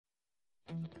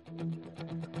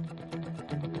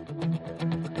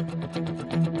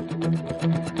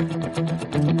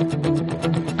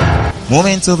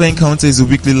Moments of Encounter is a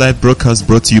weekly live broadcast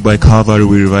brought to you by Calvary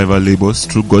Revival Labels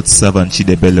through God's servant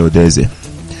Chidebele Odeze.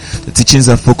 The teachings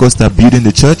are focused at building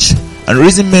the church and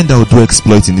raising men that will do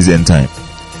exploit in this end time.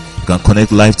 You can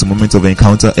connect live to Moments of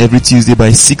Encounter every Tuesday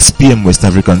by 6 p.m. West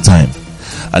African time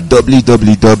at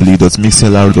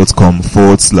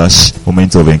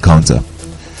www.mixlr.com/Moments of Encounter.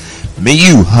 May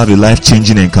you have a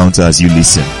life-changing encounter as you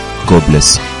listen. God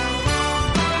bless you.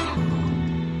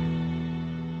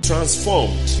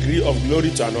 Transformed degree of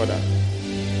glory to another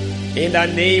in the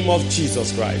name of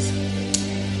Jesus Christ.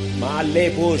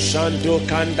 Malebo shando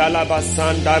kandalaba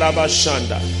sandaraba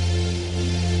shanda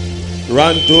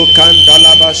rando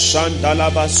kandalaba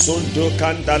shandalaba sundo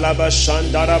kandalaba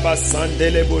shandaraba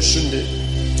sandelebo shunde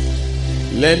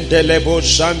lendelebo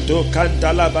shando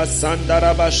kandalaba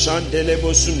sandaraba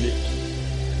shandelebo shunde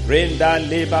renda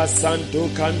leba sando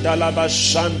kandalaba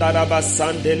shandaraba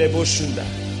sandelebo shunda.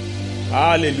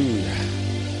 Hallelujah.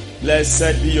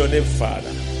 Blessed be your name,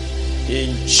 Father.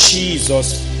 In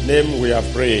Jesus' name we have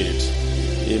prayed.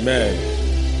 Amen.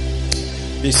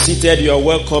 Be seated. You are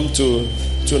welcome to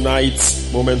tonight's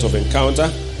Moment of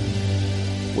Encounter.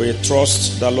 We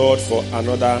trust the Lord for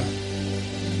another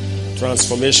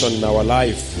transformation in our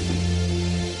life.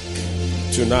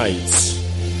 Tonight,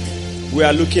 we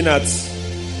are looking at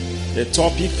a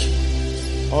topic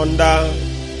under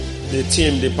the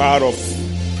theme, the power of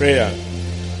prayer.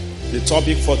 The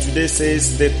topic for today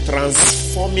says the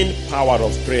transforming power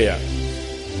of prayer.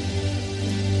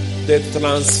 The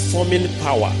transforming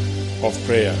power of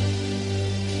prayer.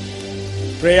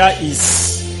 Prayer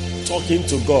is talking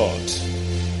to God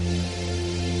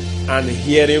and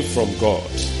hearing from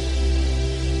God.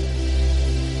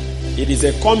 It is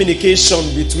a communication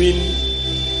between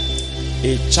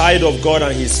a child of God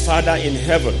and his Father in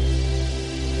heaven.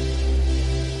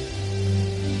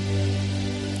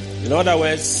 In other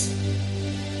words,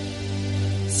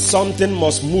 something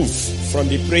must move from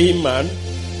the praying man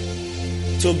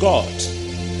to God,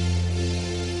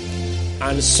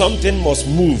 and something must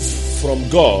move from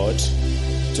God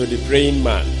to the praying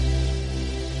man.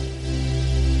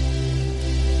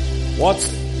 What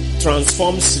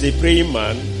transforms the praying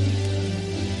man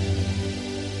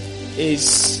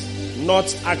is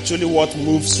not actually what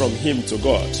moves from him to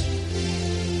God,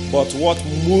 but what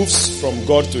moves from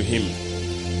God to him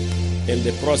in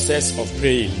the process of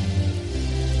praying.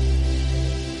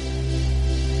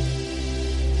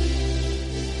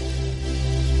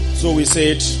 So we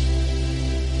said,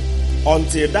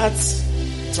 until that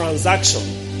transaction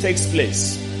takes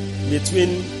place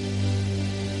between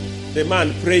the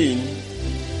man praying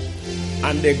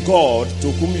and the God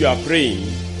to whom you are praying,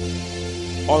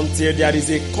 until there is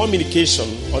a communication,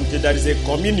 until there is a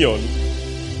communion,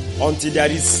 until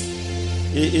there is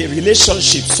a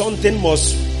relationship, something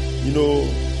must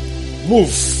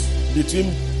move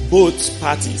between both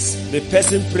parties, the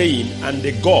person praying and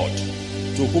the God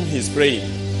to whom he is praying.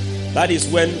 That is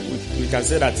when we can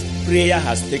say that prayer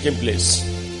has taken place.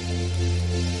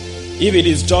 If it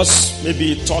is just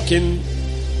maybe talking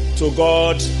to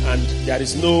God and there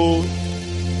is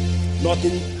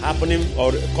nothing happening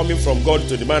or coming from God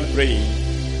to the man praying,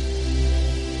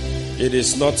 it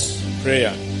is not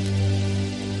prayer.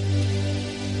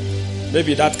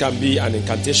 Maybe that can be an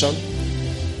incantation.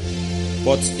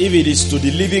 But if it is to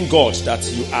the living God that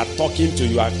you are talking to,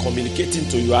 you are communicating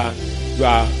to, you are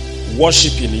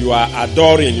worshiping, you are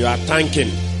adoring, you are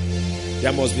thanking,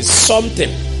 there must be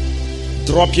something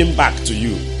dropping back to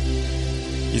you.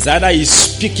 It's either he's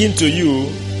speaking to you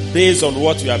based on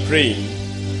what you are praying,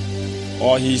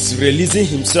 or he's releasing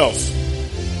himself,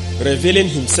 revealing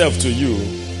himself to you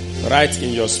right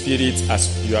in your spirit as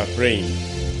you are praying.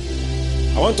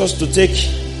 I want us to take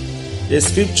a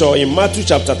scripture in Matthew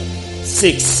chapter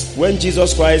 6, when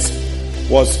Jesus Christ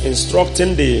was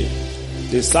instructing the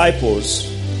disciples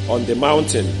on the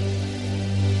mountain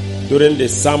during the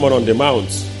Sermon on the Mount.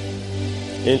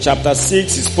 In chapter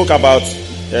 6, he spoke about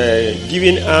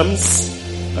giving alms,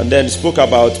 and then spoke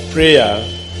about prayer,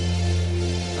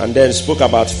 and then spoke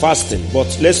about fasting.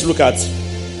 But let's look at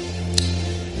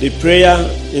the prayer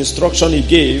instruction he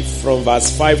gave from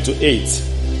verse 5 to 8.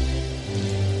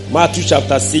 Matthew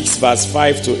chapter 6, verse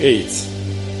 5 to 8.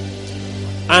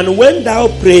 And when thou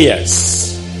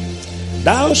prayest,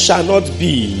 thou shalt not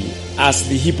be as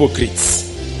the hypocrites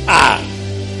are,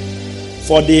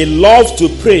 for they love to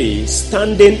pray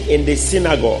standing in the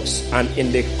synagogues and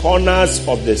in the corners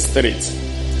of the street,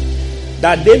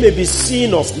 that they may be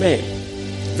seen of men.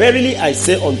 Verily I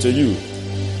say unto you,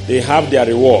 they have their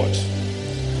reward.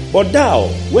 But thou,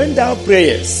 when thou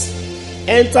prayest,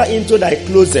 enter into thy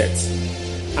closet,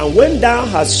 and when thou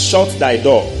hast shut thy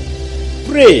door,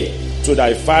 pray to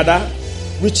thy Father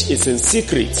which is in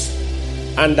secret,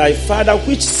 and thy Father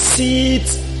which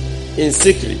seeth in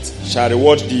secret shall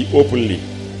reward thee openly.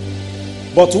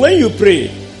 But when you pray,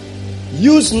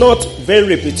 use not vain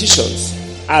repetitions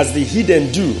as the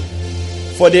heathen do,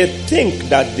 for they think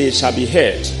that they shall be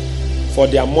heard for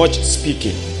their much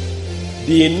speaking.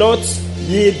 Be not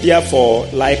ye therefore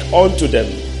like unto them,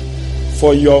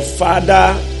 for your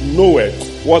Father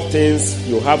knoweth what things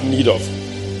you have need of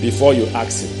before you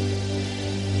ask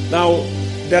him. Now,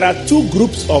 there are two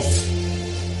groups of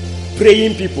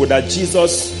praying people that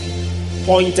Jesus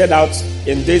pointed out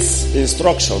in this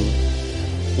instruction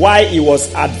while he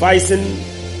was advising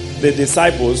the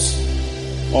disciples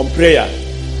on prayer.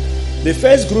 The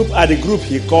first group are the group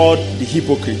he called the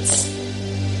hypocrites.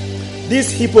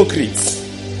 These hypocrites,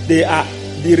 they are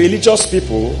the religious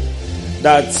people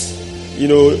that,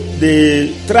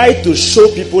 they try to show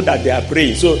people that they are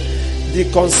praying. So the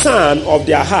concern of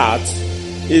their heart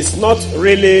is not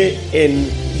really in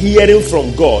hearing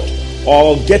from God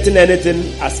or getting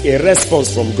anything as a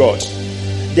response from God.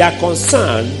 Their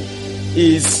concern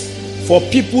is for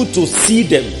people to see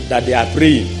them that they are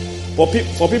praying, for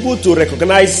people to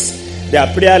recognize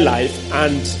their prayer life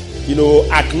and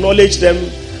acknowledge them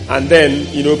and then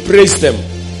praise them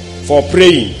for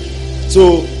praying.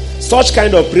 So such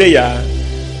kind of prayer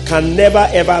can never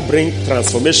ever bring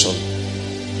transformation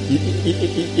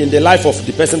in the life of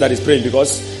the person that is praying,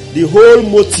 because the whole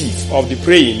motive of the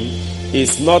praying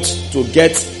is not to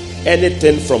get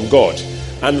anything from God.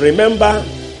 And remember,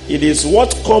 it is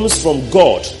what comes from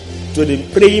God to the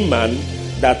praying man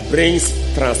that brings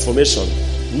transformation,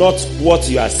 not what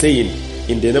you are saying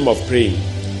in the name of praying.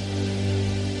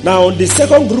 Now, the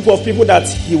second group of people that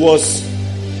he was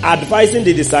advising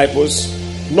the disciples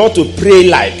not to pray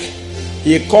like,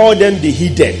 he called them the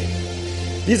heathen.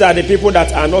 These are the people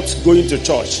that are not going to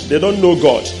church. They don't know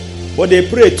God, but they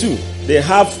pray too. They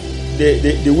have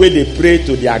the way they pray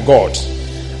to their God.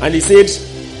 And he said,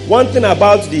 one thing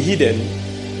about the heathen,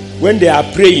 when they are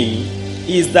praying,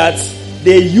 is that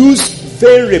they use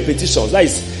vain repetitions. That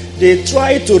is, they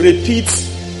try to repeat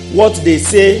what they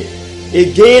say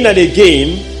again and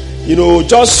again,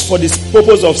 just for the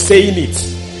purpose of saying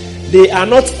it. They are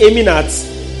not aiming at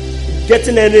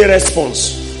getting any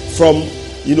response from,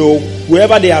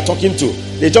 whoever they are talking to.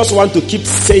 They just want to keep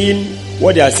saying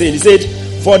what they are saying. He said,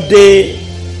 for they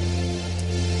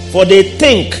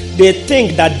think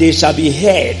that they shall be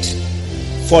heard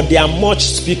for their much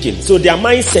speaking. So their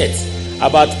mindset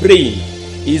about praying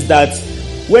is that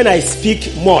when I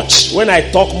speak much, when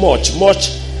I talk much,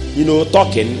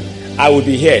 talking, I will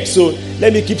be heard. So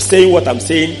let me keep saying what I'm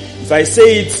saying. If I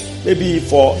say it maybe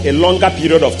for a longer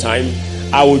period of time,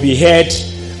 I will be heard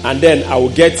and then I will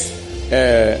get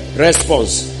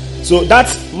response. So that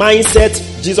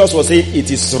mindset, Jesus was saying it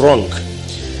is wrong.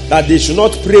 That they should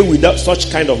not pray without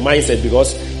such kind of mindset,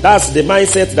 because that's the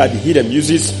mindset that the heathen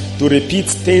uses to repeat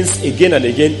things again and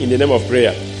again in the name of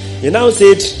prayer. He now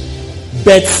said,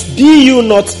 but be you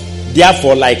not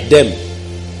therefore like them,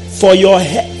 for your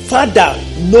Father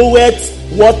knoweth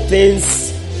what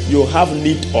things you have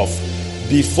need of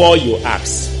before you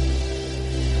ask.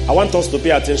 I want us to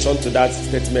pay attention to that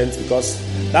statement, because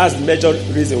that's the major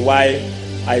reason why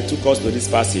I took us to this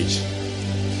passage.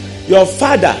 Your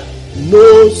Father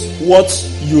knows what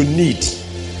you need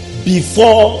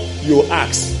before you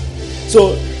ask.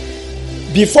 So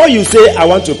before you say I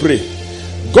want to pray,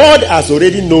 God has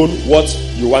already known what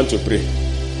you want to pray.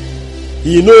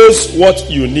 He knows what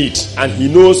you need and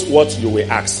he knows what you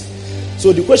will ask.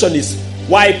 So the question is,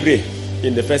 why pray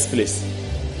in the first place?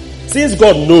 Since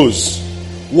God knows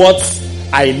what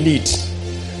I need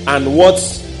and what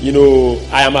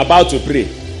I am about to pray,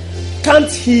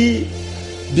 can't he,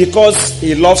 because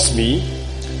he loves me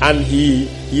and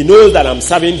he knows that I'm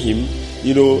serving him,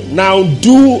 now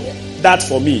do that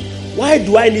for me? Why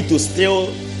do I need to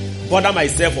still bother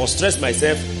myself or stress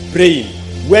myself praying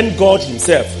when God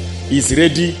himself is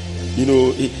ready,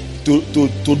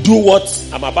 to do what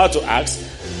I'm about to ask,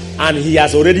 and he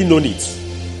has already known it?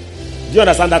 Do you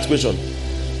understand that question?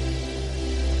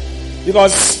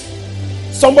 Because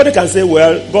somebody can say,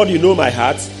 well, God, you know my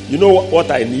heart, you know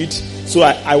what I need, so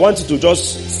I want you to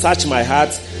just search my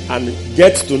heart and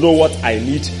get to know what I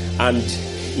need and,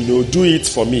 do it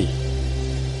for me.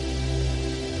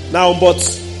 Now, but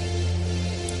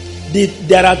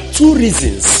there are two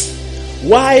reasons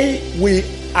why we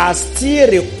are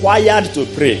still required to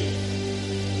pray.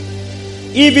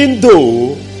 Even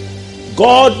though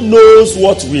God knows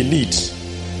what we need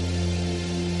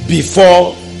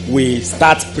before we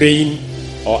start praying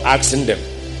or asking them.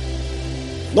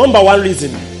 Number one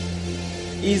reason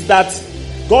is that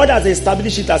God has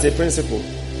established it as a principle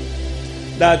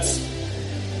that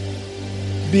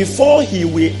before He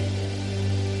will,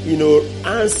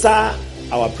 answer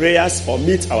our prayers or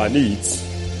meet our needs,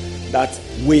 that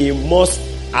we must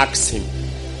ask Him.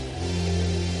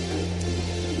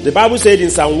 The Bible said in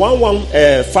Psalm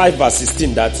 115 verse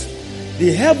 16 that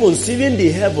the heavens, even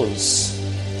the heavens,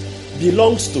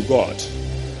 belongs to God,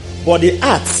 but the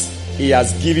earth He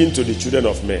has given to the children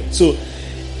of men. So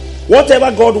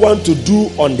whatever God wants to do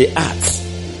on the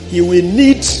earth, He will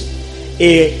need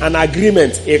an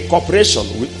agreement, a cooperation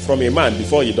from a man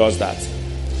before He does that.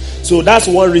 So that's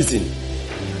one reason.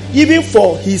 Even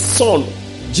for His Son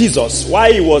Jesus,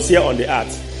 while He was here on the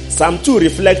earth, Psalm 2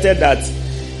 reflected that,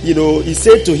 He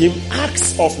said to Him,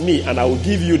 ask of me and I will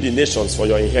give you the nations for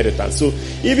your inheritance. So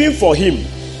even for Him,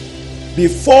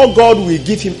 before God will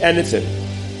give Him anything,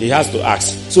 He has to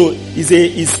ask. So it's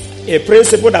a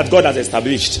principle that God has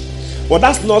established. But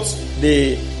that's not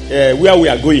the where we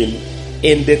are going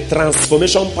in the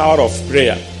transformation power of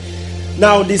prayer.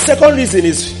 Now, the second reason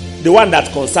is the one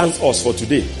that concerns us for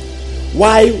today.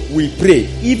 Why we pray,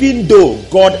 even though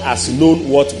God has known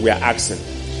what we are asking.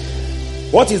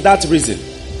 What is that reason?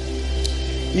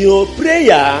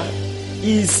 Prayer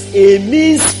is a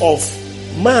means of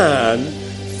man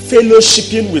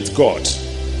fellowshipping with God.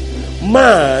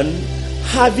 Man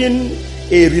having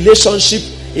a relationship,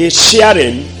 a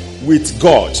sharing with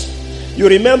God. You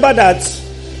remember that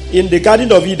in the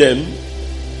Garden of Eden,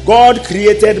 God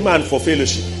created man for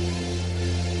fellowship.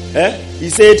 He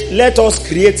said, let us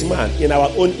create man in our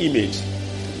own image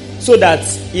so that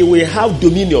he will have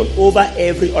dominion over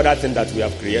every other thing that we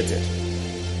have created.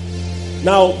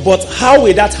 Now, but how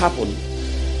will that happen?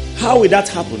 How will that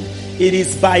happen? It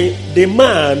is by the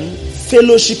man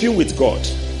fellowshipping with God.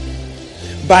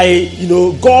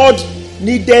 God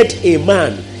needed a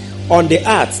man on the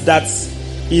earth that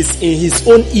is in His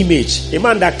own image, a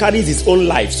man that carries his own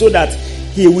life, so that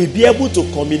He will be able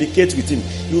to communicate with him.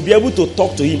 He will be able to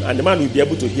talk to him, and the man will be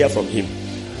able to hear from him.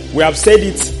 We have said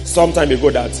it some time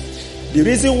ago that the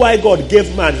reason why God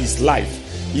gave man his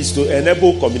life is to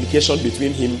enable communication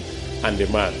between him and the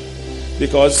man.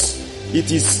 Because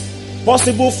it is not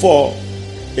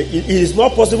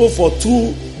possible for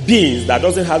two beings that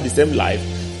doesn't have the same life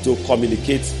to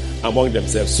communicate among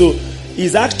themselves. So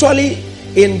it's actually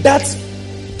in that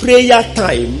prayer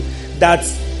time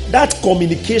that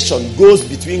communication goes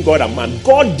between God and man.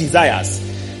 God desires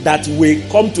that we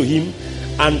come to Him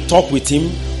and talk with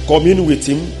Him, commune with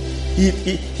Him.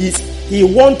 He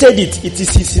wanted it. It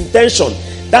is His intention.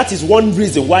 That is one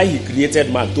reason why He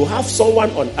created man, to have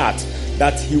someone on earth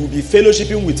that he will be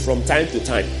fellowshipping with from time to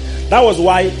time. That was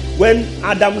why when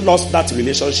Adam lost that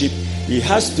relationship, he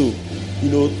has to,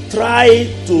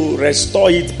 try to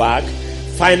restore it back,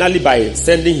 finally by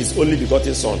sending his only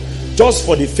begotten son, just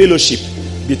for the fellowship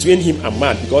between him and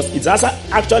man. Because it's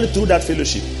actually through that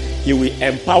fellowship he will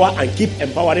empower and keep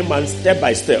empowering man step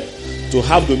by step to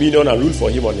have dominion and rule for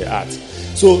him on the earth.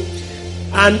 So,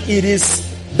 and it is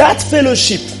that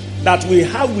fellowship that we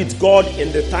have with God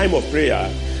in the time of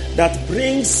prayer that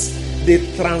brings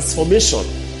the transformation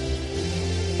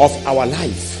of our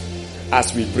life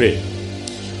as we pray.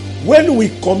 When we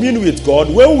commune with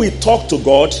God, when we talk to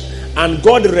God and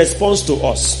God responds to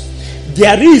us,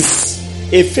 there is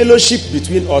a fellowship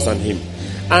between us and Him.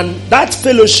 And that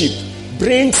fellowship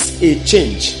brings a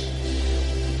change.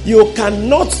 You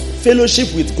cannot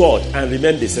fellowship with God and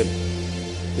remain the same.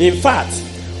 In fact,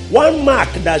 one mark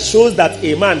that shows that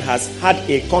a man has had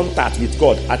a contact with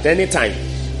God at any time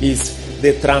is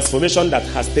the transformation that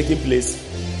has taken place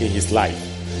in his life.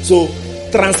 So,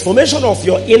 transformation of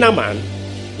your inner man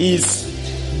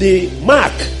is the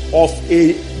mark of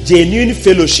a genuine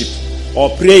fellowship or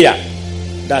prayer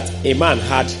that a man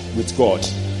had with God.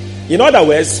 In other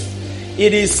words,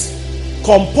 it is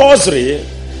compulsory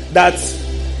that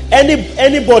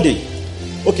anybody,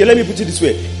 okay, let me put it this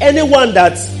way, anyone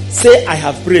that say I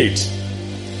have prayed,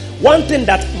 one thing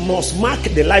that must mark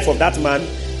the life of that man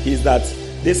is that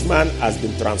this man has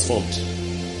been transformed.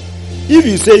 If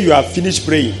you say you have finished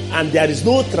praying and there is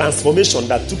no transformation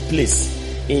that took place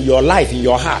in your life, in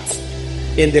your heart,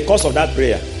 in the course of that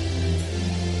prayer,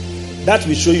 that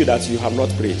will show you that you have not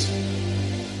prayed.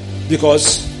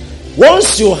 Because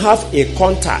once you have a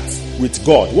contact with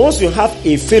God, once you have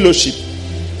a fellowship,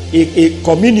 a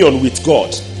communion with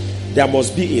God, there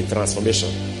must be a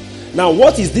transformation. Now,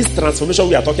 what is this transformation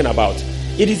we are talking about?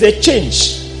 It is a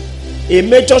change, a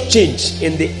major change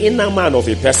in the inner man of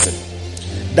a person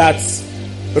that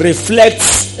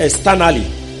reflects externally.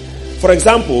 For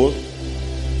example,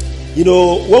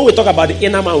 when we talk about the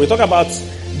inner man, we talk about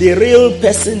the real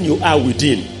person you are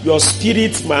within, your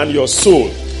spirit man, your soul.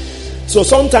 So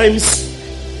sometimes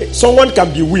someone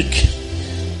can be weak,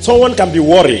 someone can be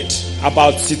worried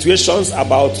about situations,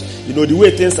 about the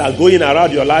way things are going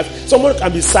around your life. Someone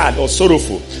can be sad or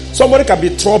sorrowful. Somebody can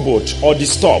be troubled or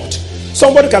disturbed.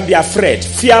 Somebody can be afraid,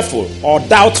 fearful, or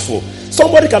doubtful.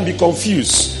 Somebody can be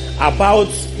confused about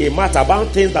a matter, about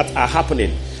things that are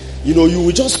happening. You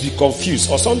will just be confused,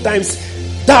 or sometimes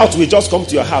doubt will just come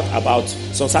to your heart about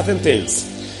some certain things.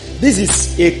 This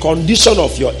is a condition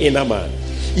of your inner man.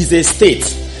 It's a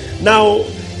state. Now,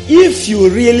 if you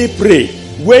really pray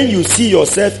when you see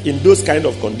yourself in those kind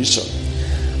of conditions,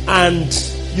 and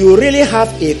you really have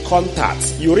a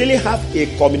contact, you really have a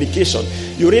communication,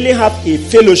 you really have a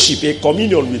fellowship, a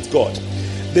communion with God,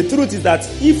 the truth is that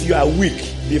if you are weak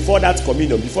before that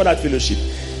communion, before that fellowship,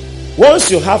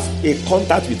 once you have a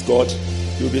contact with God,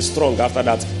 you'll be strong after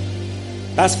that.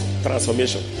 That's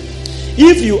transformation.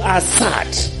 If you are sad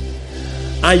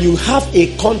and you have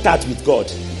a contact with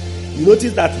God, you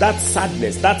notice that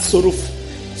sadness, that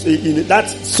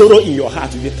sorrow in your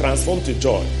heart will be transformed to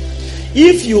joy.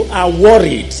 If you are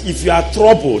worried, if you are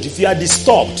troubled, if you are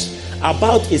disturbed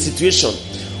about a situation,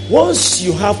 once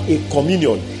you have a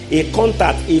communion, a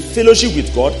contact, a fellowship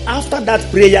with God, after that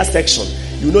prayer section,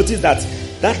 you notice that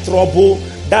trouble,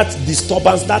 that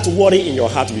disturbance, that worry in your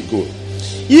heart will go.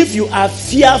 If you are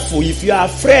fearful, if you are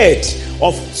afraid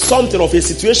of something, of a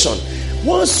situation,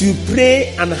 once you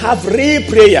pray and have real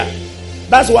prayer,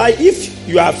 that's why if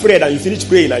you are afraid and you finish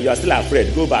praying and you are still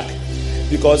afraid, go back.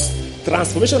 Because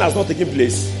transformation has not taken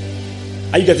place.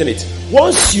 Are you getting it?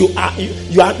 Once your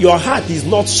heart is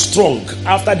not strong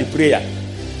after the prayer,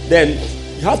 then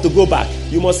you have to go back.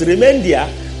 You must remain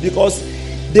there, because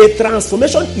the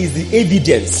transformation is the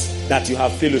evidence that you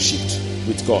have fellowshiped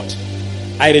with God.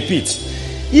 I repeat,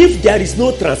 if there is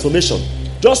no transformation,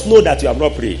 just know that you have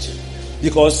not prayed.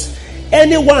 Because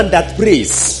anyone that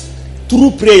prays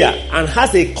through prayer and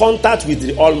has a contact with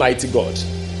the Almighty God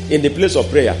in the place of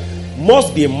prayer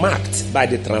must be marked by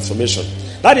the transformation.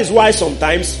 That is why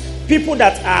sometimes people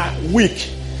that are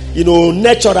weak,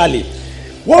 naturally,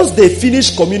 once they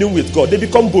finish communing with God, they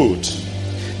become bold.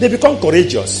 They become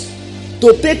courageous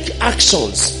to take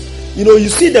actions. You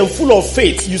see them full of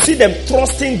faith. You see them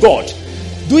trusting God,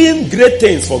 doing great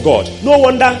things for God. No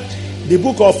wonder the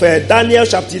book of Daniel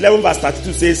chapter 11 verse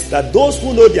 32 says that those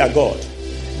who know their God,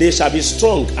 they shall be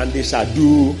strong and they shall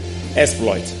do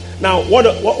exploit. Now,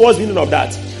 what's the meaning of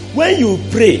that? When you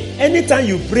pray, anytime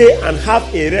you pray and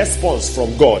have a response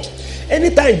from God,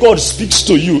 anytime God speaks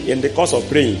to you in the course of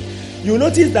praying, you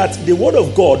notice that the word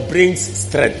of God brings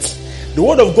strength. The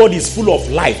word of God is full of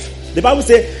life. The Bible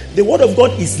says the word of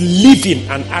God is living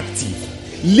and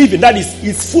active. Living, that is,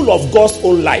 it's full of God's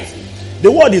own life.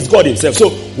 The word is God himself. So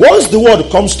once the word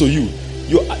comes to you,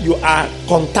 you are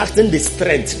contacting the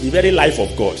strength, the very life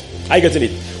of God. Are you getting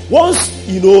it? Once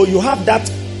you have that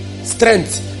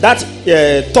strength, that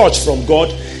touch from God,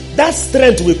 that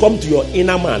strength will come to your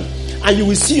inner man, and you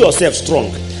will see yourself strong.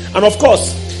 And of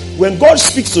course, when God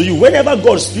speaks to you, whenever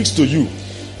God speaks to you,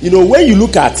 when you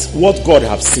look at what God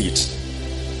has said,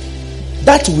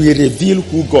 that will reveal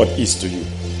who God is to you.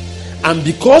 And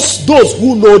because those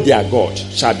who know their God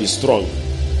shall be strong,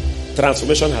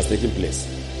 transformation has taken place.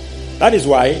 That is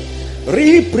why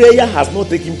real prayer has not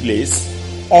taken place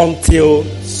until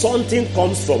something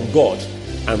comes from God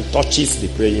and touches the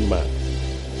praying man.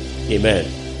 Amen.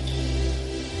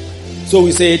 So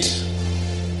we said,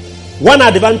 one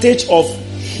advantage of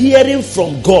hearing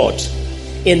from God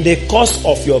in the course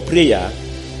of your prayer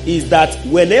is that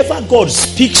whenever God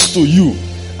speaks to you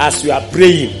as you are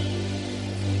praying,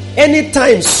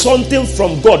 anytime something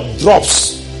from God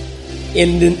drops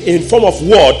in form of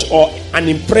word or an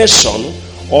impression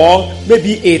or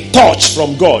maybe a touch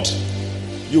from God,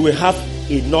 you will have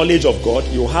a knowledge of God.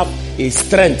 You will have a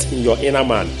strength in your inner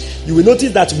man. You will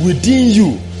notice that within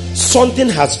you something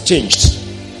has changed,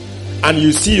 and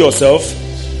you see yourself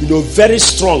very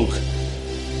strong.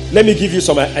 Let me give you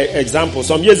some examples.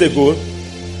 Some years ago,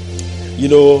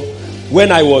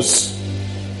 when I was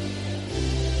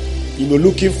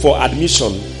looking for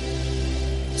admission,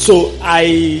 so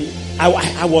I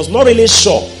was not really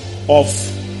sure of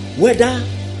whether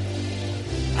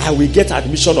I will get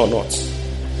admission or not.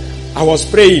 I was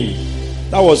praying.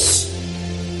 That was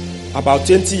about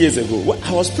 20 years ago.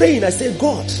 I was praying. I said,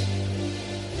 God,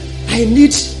 I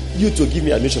need you to give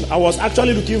me admission. I was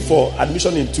actually looking for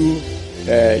admission in 2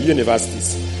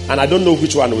 universities, and I don't know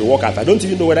which one will work out. I don't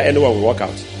even know whether anyone will work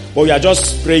out. But we are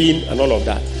just praying and all of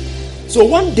that. So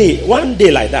one day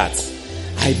like that,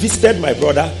 I visited my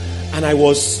brother, and I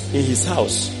was in his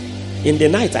house. In the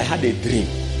night, I had a dream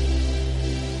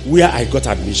where I got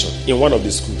admission in one of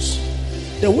the schools.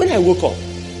 Then when I woke up,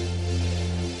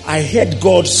 I heard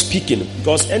God speaking,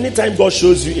 because anytime God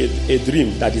shows you a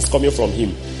dream that is coming from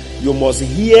him, you must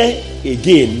hear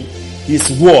again his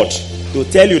word to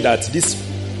tell you that this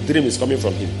dream is coming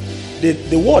from him.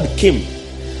 The word came,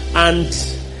 and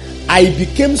I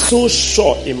became so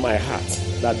sure in my heart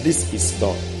that this is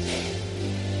done.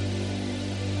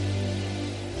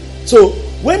 So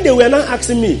when they were now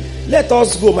asking me, let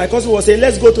us go, my cousin was saying,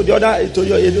 let's go to the other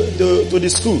to the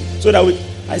school, so that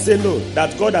I said no,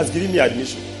 that God has given me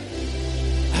admission.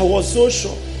 I was so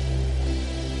sure.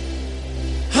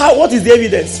 What is the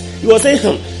evidence? He was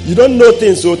saying, you don't know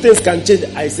things, so things can change.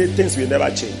 I said things will never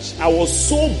change. I was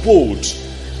so bold.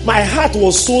 My heart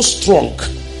was so strong.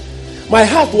 My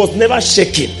heart was never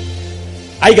shaking.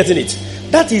 Are you getting it?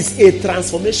 That is a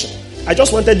transformation. I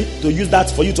just wanted to use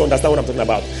that for you to understand what I'm talking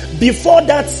about. Before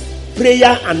that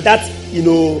prayer and that,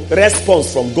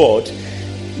 response from God,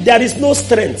 there is no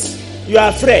strength. You are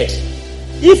afraid.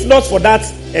 If not for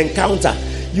that encounter,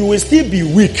 you will still be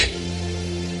weak.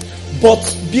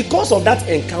 But because of that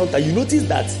encounter, you notice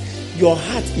that your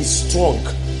heart is strong.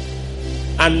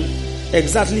 And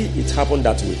exactly it happened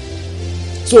that way.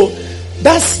 So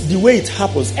that's the way it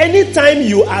happens. Anytime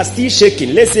you are still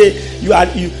shaking, let's say you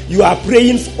are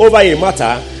praying over a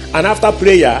matter, and after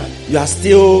prayer you are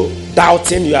still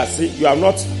doubting, you have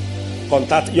not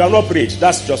prayed.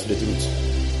 That's just the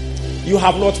truth. You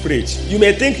have not prayed. You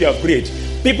may think you have prayed.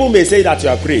 People may say that you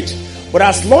have prayed. But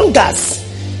as long as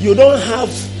you don't have,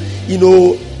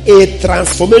 a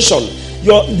transformation,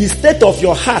 the state of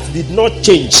your heart did not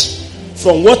change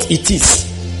from what it is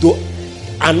to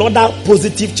another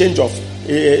positive change of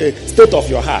state of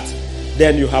your heart,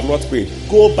 then you have not prayed.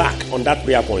 Go back on that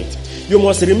prayer point. You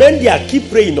must remain there, keep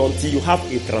praying until you have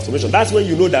a transformation. That's when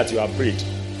you know that you have prayed.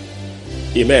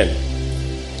 Amen.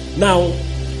 Now,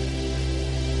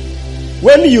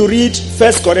 when you read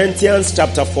 1 Corinthians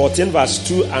chapter 14 verse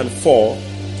 2 and 4,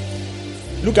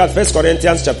 look at 1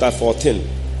 Corinthians chapter 14.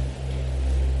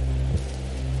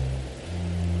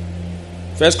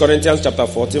 1 Corinthians chapter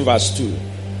 14 verse 2.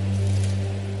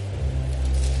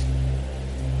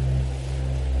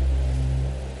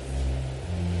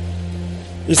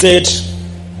 He said,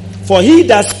 for he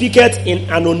that speaketh in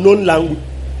an unknown language,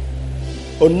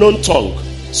 unknown tongue,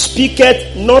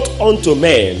 speaketh not unto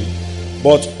men,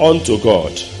 but unto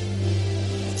God.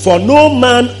 For no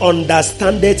man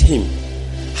understandeth him.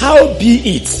 How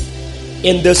be it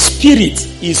in the spirit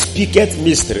he speaketh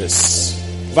mysteries.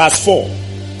 Verse 4.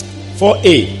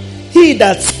 4a. He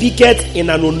that speaketh in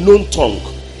an unknown tongue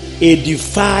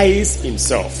edifies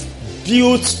himself,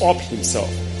 builds up himself.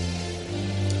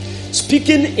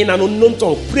 Speaking in an unknown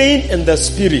tongue, praying in the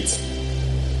spirit,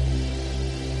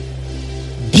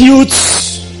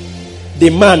 builds the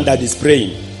man that is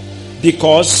praying.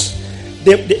 Because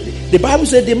the Bible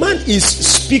said the man is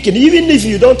speaking, even if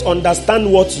you don't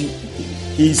understand what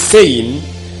he's saying,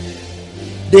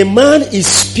 the man is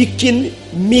speaking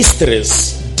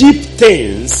mysteries, deep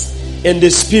things in the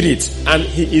spirit, and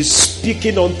he is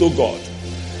speaking unto God.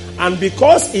 And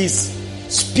because he's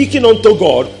speaking unto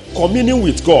God, communing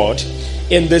with God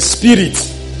in the spirit,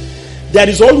 there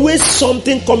is always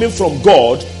something coming from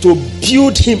God to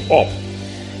build him up.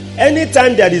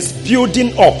 Anytime there is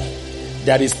building up,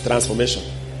 there is transformation.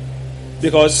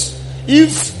 Because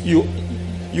if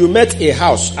you met a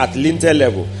house at lintel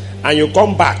level and you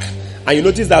come back and you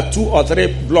notice that 2 or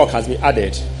 3 blocks has been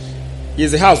added,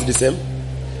 is the house the same?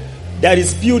 There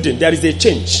is building, there is a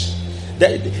change,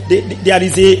 there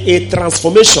is a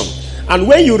transformation. And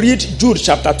when you read Jude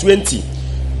chapter 20,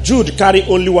 Jude carry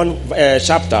only one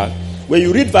chapter. When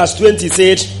you read verse 20, it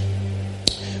said,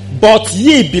 but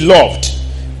ye beloved,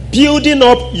 building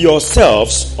up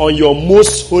yourselves on your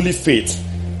most holy faith,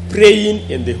 praying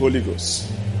in the Holy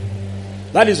Ghost.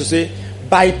 That is to say,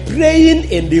 by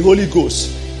praying in the Holy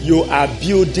Ghost, you are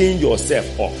building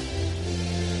yourself up.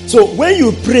 So when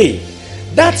you pray,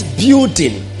 that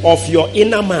building of your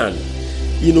inner man,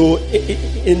 in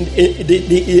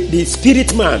the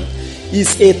spirit man,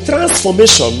 is a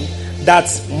transformation that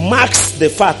marks the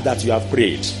fact that you have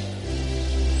prayed.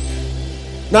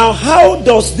 Now, how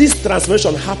does this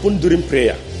transformation happen during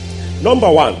prayer? Number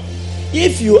 1,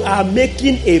 if you are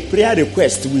making a prayer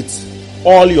request with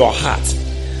all your heart,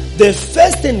 the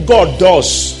first thing God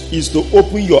does is to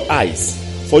open your eyes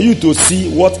for you to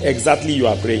see what exactly you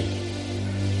are praying.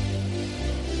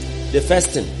 The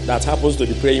first thing that happens to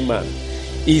the praying man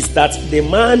is that the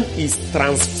man is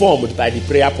transformed by the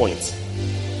prayer point.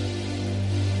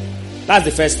 That's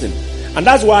the first thing. And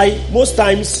that's why most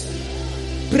times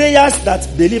prayers that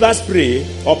believers pray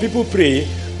or people pray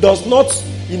does not,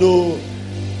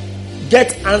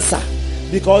 get answer.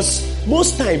 Because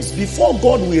most times, before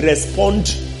God will respond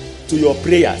to your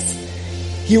prayers,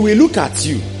 He will look at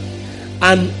you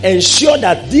and ensure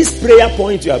that this prayer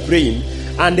point you are praying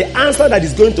and the answer that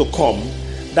is going to come,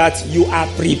 that you are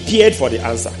prepared for the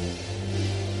answer.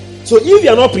 So if you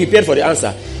are not prepared for the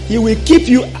answer, He will keep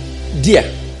you there.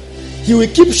 He will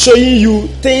keep showing you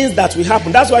things that will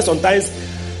happen. That's why sometimes,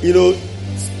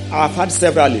 I've had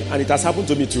severally, and it has happened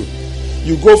to me too.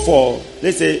 You go for,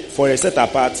 let's say, for a set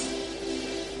apart.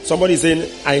 Somebody is saying,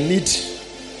 I need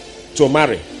to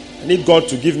marry. I need God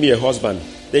to give me a husband.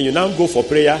 Then you now go for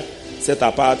prayer, set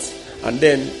apart. And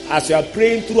then as you are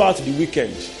praying throughout the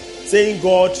weekend, saying,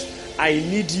 God, I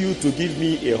need you to give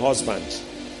me a husband.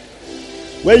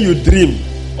 When you dream,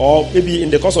 or maybe in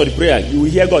the course of the prayer, you will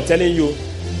hear God telling you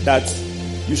that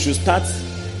you should start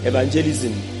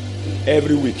evangelism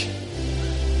every week.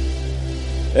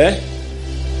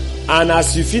 And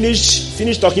as you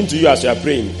finish talking to you as you are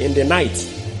praying, in the night,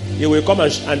 He will come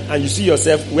and you see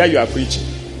yourself where you are preaching.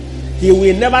 He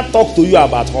will never talk to you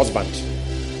about husband.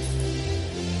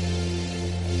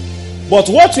 But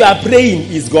what you are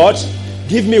praying is, God,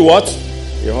 give me what?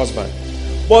 A husband.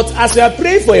 But as you are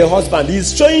praying for a husband, He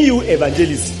is showing you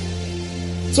evangelism.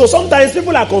 So sometimes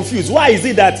people are confused. Why is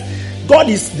it that God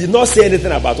did not say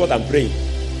anything about what I'm praying?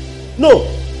 No.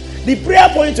 The prayer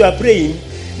point you are praying,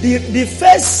 the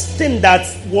first thing that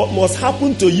must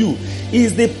happen to you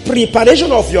is the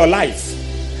preparation of your life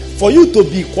for you to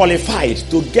be qualified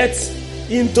to get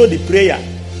into the prayer,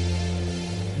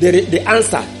 the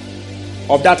answer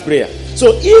of that prayer.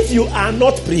 So if you are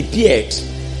not prepared,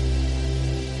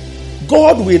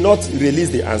 God will not release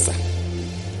the answer.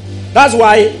 That's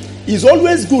why it's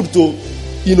always good to,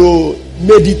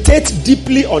 meditate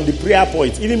deeply on the prayer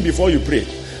point even before you pray,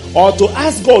 or to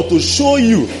ask God to show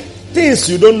you things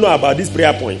you don't know about this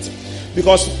prayer point.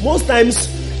 Because most times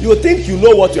you think you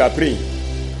know what you are praying,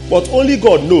 but only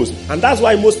God knows. And that's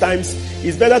why most times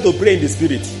it's better to pray in the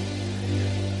Spirit.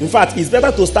 In fact, it's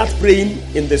better to start praying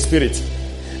in the Spirit.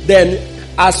 Then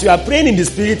as you are praying in the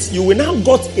Spirit, you will now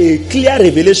get a clear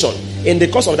revelation in the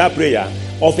course of that prayer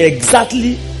of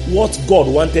exactly what God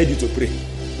wanted you to pray,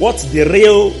 what the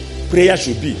real prayer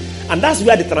should be. And that's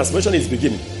where the transformation is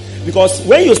beginning. Because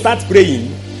when you start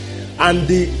praying and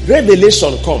the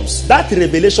revelation comes, that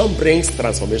revelation brings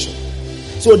transformation.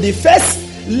 So the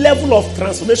first level of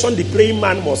transformation the praying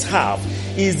man must have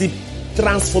is the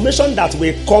transformation that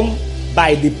will come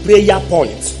by the prayer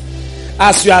point.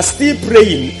 As you are still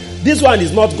praying, this one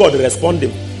is not God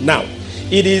responding now.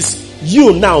 It is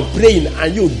you now praying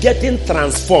and you getting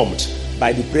transformed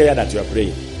by the prayer that you are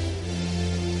praying.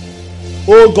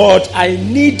 Oh God, I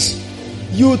need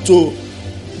you to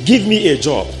give me a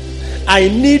job. I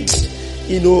need,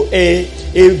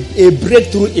 a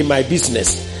breakthrough in my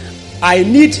business. I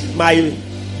need my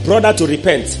brother to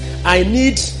repent. I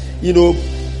need,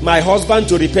 my husband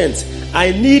to repent.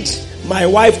 I need my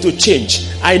wife to change.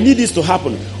 I need this to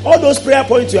happen. All those prayer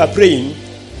points you are praying,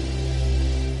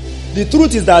 the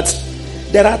truth is that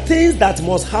there are things that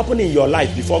must happen in your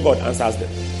life before God answers them.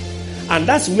 And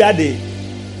that's where the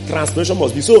transformation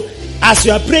must be. So as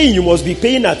you are praying, you must be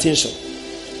paying attention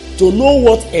to know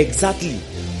what exactly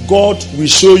God will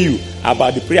show you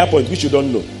about the prayer point which you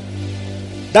don't know.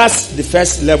 That's the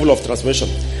first level of transformation.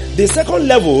 The second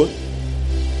level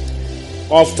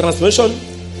of transformation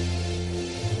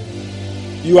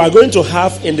you are going to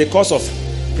have in the course of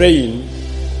praying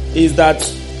is that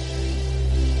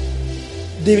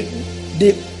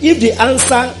if the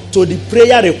answer to the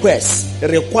prayer request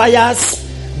requires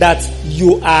that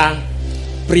you are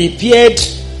prepared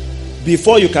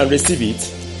before you can receive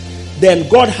it, then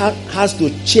God has to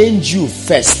change you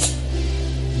first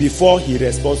before He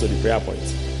responds to the prayer point.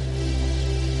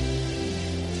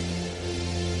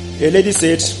 A lady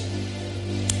said,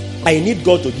 I need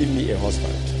God to give me a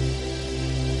husband.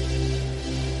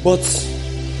 But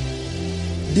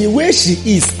the way she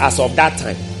is as of that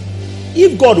time,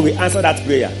 if God will answer that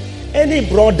prayer, any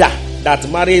brother that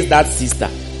marries that sister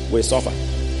will suffer.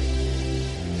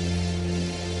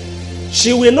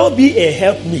 She will not be a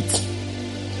helpmeet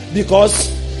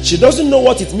because she doesn't know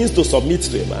what it means to submit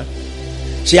to a man.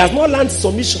 She has not learned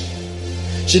submission.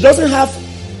 She doesn't have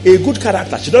a good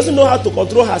character. She doesn't know how to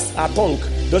control her tongue.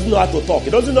 She doesn't know how to talk. She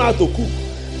doesn't know how to cook.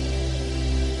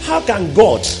 How can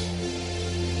God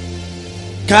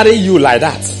carry you like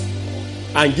that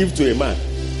and give to a man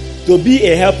to be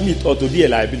a helpmeet or to be a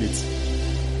liability?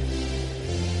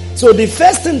 So the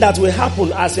first thing that will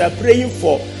happen as you are praying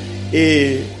for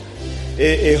a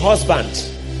husband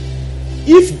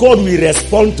if God will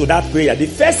respond to that prayer, the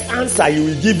first answer He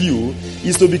will give you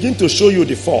is to begin to show you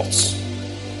the faults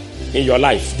in your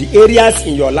life, the areas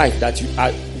in your life that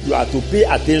you are to pay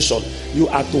attention, you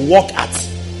are to work at.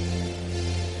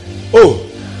 Oh,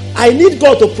 I need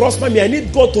God to prosper me. I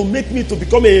need God to make me to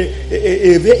become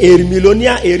a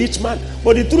millionaire, a rich man.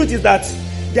 But the truth is that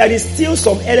there is still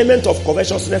some element of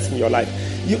covetousness in your life.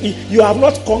 You have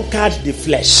not conquered the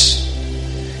flesh.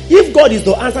 If God is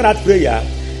to answer that prayer,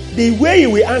 the way He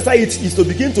will answer it is to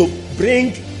begin to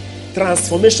bring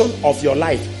transformation of your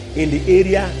life in the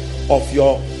area of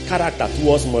your character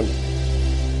towards money.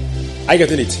 Are you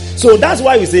getting it? So that's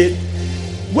why we say,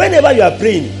 whenever you are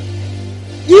praying,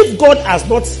 if God has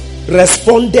not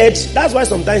responded, that's why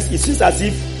sometimes it seems as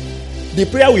if the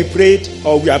prayer we prayed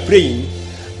or we are praying,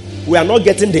 we are not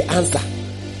getting the answer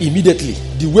immediately,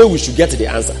 the way we should get the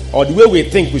answer, or the way we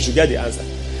think we should get the answer.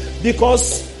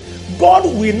 Because God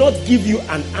will not give you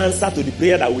an answer to the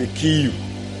prayer that will kill you,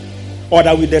 or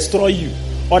that will destroy you,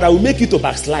 or that will make you to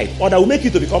backslide, or that will make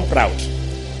you to become proud.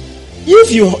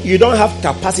 If you don't have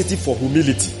capacity for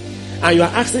humility, and you are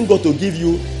asking God to give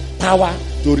you power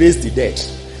to raise the dead,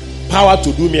 power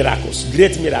to do miracles,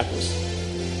 great miracles,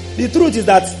 the truth is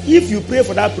that if you pray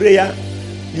for that prayer,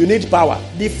 you need power.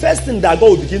 The first thing that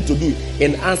God will begin to do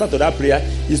in answer to that prayer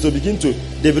is to begin to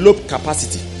develop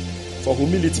capacity for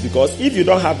humility. Because if you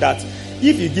don't have that,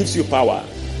 if He gives you power,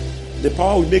 the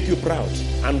power will make you proud,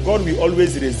 and God will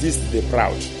always resist the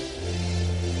proud.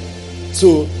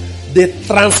 So the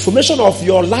transformation of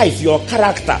your life, your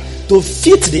character, to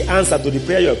fit the answer to the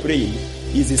prayer you're praying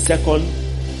is the second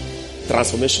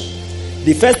transformation.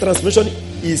 The first transformation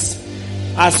is,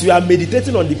 as you are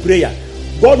meditating on the prayer,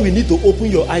 God will need to open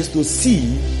your eyes to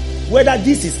see whether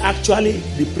this is actually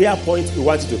the prayer point you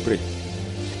want you to pray.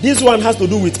 This one has to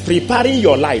do with preparing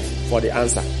your life for the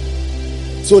answer.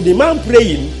 So the man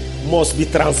praying must be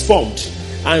transformed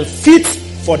and fit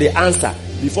for the answer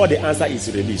before the answer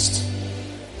is released.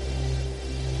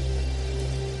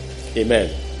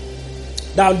 Amen.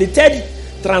 Now the third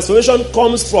transformation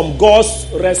comes from God's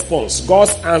response,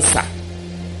 God's answer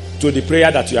to the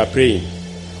prayer that you are praying.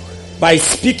 By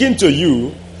speaking to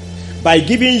you, by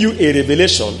giving you a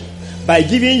revelation, by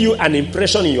giving you an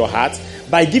impression in your heart,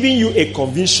 by giving you a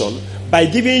conviction, by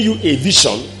giving you a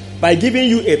vision, by giving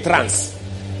you a trance.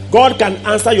 God can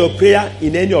answer your prayer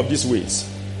in any of these ways.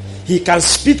 He can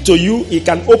speak to you, He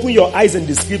can open your eyes in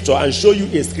the scripture and show you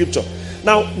a scripture.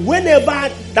 Now,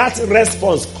 whenever that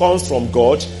response comes from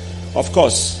God, of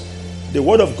course, the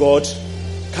word of God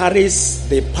carries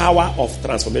the power of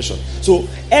transformation. So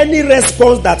any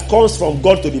response that comes from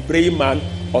God to the praying man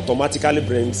automatically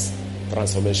brings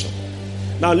transformation.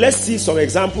 Now let's see some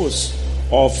examples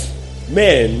of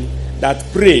men that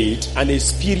prayed and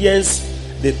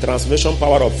experienced the transformation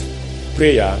power of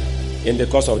prayer in the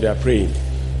course of their praying.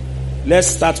 Let's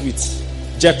start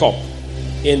with Jacob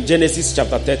in Genesis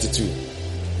chapter 32.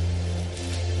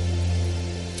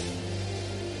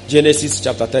 Genesis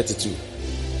chapter 32.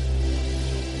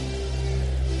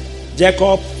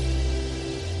 Jacob,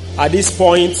 at this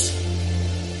point,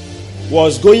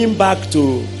 was going back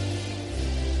to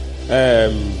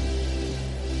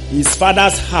his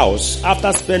father's house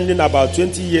after spending about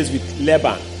 20 years with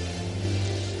Laban.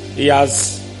 He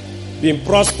has been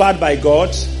prospered by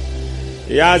God.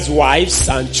 He has wives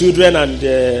and children and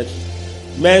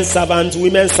men servants,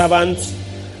 women servants,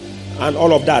 and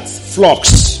all of that,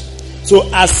 flocks. So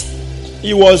as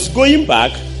he was going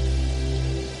back,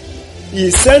 he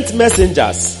sent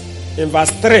messengers in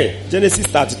verse 3, Genesis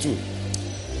 32,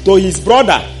 to his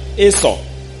brother Esau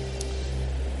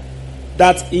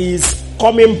that he is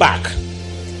coming back.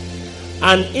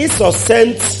 And Esau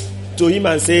sent to him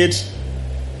and said,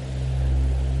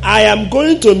 I am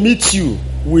going to meet you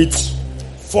with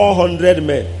 400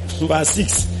 men. Verse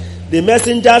 6, the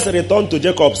messengers returned to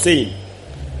Jacob saying,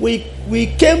 we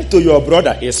came to your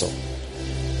brother Esau,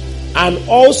 and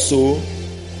also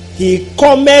he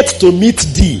cometh to meet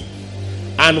thee,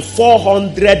 and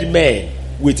 400 men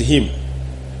with him.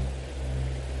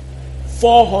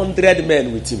 400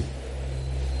 men with him.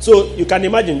 So you can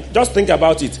imagine, just think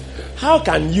about it. How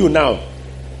can you now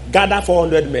gather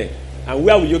 400 men? And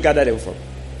where will you gather them from?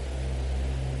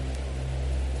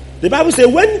 The Bible says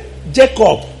when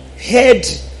Jacob heard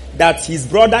that his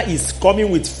brother is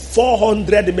coming with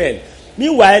 400 men,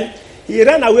 meanwhile, he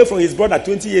ran away from his brother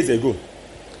 20 years ago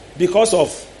because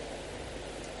of,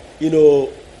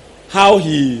 how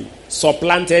he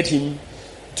supplanted him,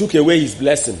 took away his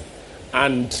blessing,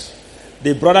 and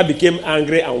the brother became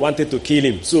angry and wanted to kill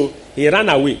him. So he ran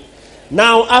away.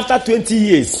 Now, after 20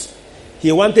 years,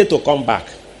 he wanted to come back.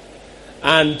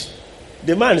 And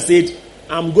the man said,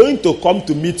 I'm going to come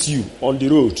to meet you on the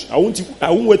road. I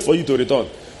won't wait for you to return.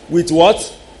 With what?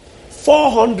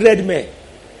 400 men.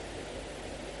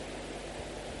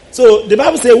 So the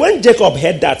Bible says when Jacob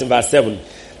heard that in verse 7,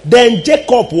 then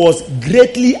Jacob was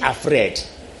greatly afraid.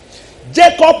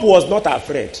 Jacob was not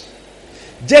afraid.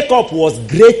 Jacob was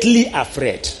greatly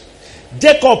afraid.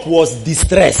 Jacob was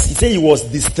distressed. He said he was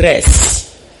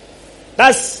distressed.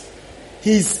 That's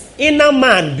his inner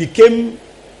man became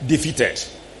defeated.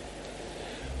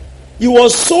 He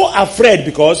was so afraid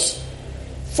because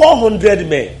 400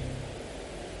 men.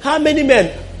 How many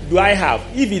men do I have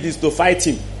if it is to fight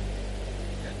him?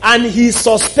 And he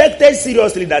suspected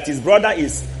seriously that his brother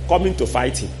is coming to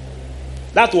fight him.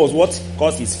 That was what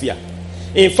caused his fear.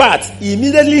 In fact,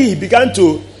 immediately he began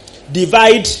to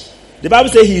divide. The Bible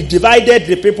says he divided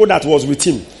the people that was with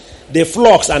him. The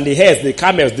flocks and the herds, the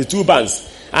camels, the 2 bands.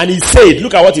 And he said,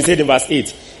 look at what he said in verse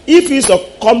 8. If he shall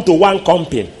come to one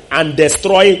company and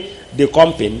destroy the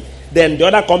company, then the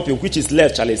other company which is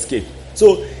left shall escape.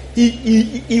 So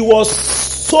he was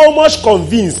so much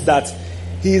convinced that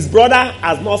his brother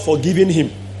has not forgiven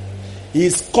him. He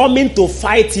is coming to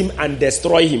fight him and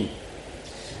destroy him.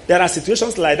 There are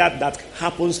situations like that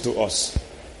happens to us.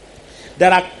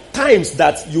 There are times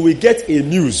that you will get a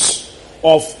news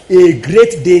of a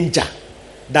great danger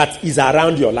that is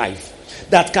around your life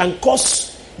that can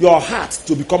cause your heart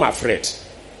to become afraid.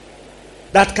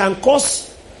 That can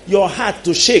cause your heart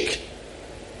to shake.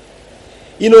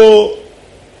 You know,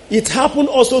 it happened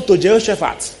also to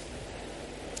Jehoshaphat.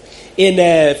 In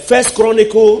 1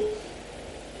 Chronicle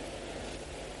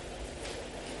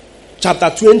chapter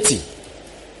 20.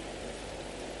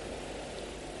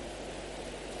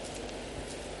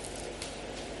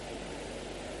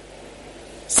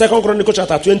 Second Chronicle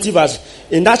chapter 20 verse.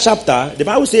 In that chapter, the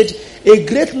Bible said a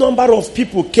great number of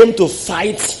people came to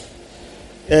fight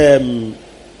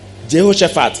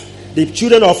Jehoshaphat. The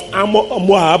children of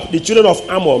Moab, the children of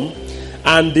Ammon,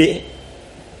 and the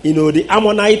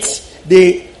Ammonites,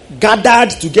 they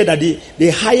gathered together. They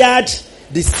hired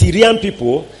the Syrian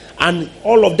people, and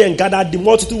all of them gathered. The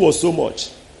multitude was so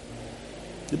much.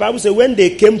 The Bible says when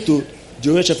they came to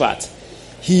Jehoshaphat,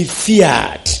 he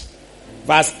feared.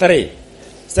 Verse 3.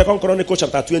 2 Chronicles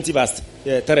chapter 20 verse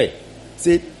 3.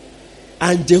 Said,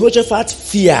 and Jehoshaphat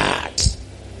feared.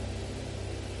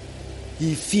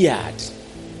 He feared.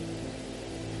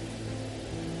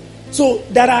 So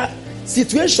there are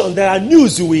situations, there are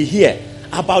news you will hear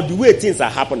about the way things are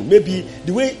happening. Maybe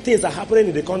the way things are happening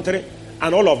in the country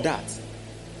and all of that.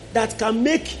 That can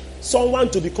make someone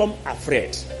to become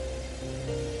afraid.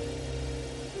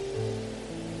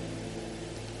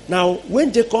 Now,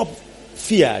 when Jacob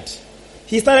feared,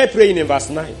 he started praying in verse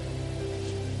 9.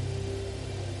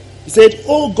 He said,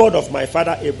 O God of my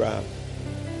father Abraham,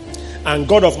 and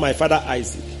God of my father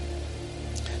Isaac,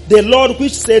 the Lord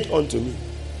which said unto me,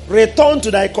 return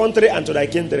to thy country and to thy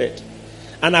kindred,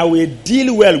 and I will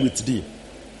deal well with thee.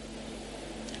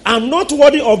 I'm not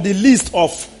worthy of the least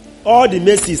of all the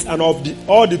mercies and of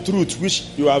all the truth which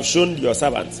you have shown your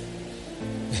servants.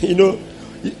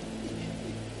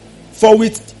 For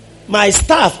with my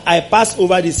staff I passed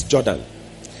over this Jordan,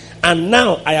 and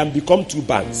now I am become 2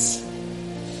 bands.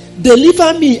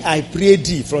 Deliver me, I pray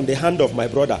thee, from the hand of my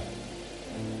brother,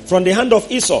 from the hand of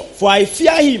Esau, for I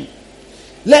fear him,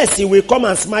 lest he will come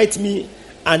and smite me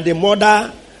and the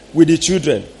mother with the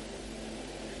children.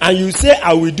 And you say,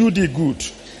 I will do thee good.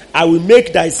 I will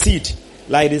make thy seed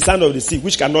like the sand of the sea,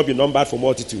 which cannot be numbered for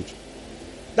multitude.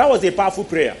 That was a powerful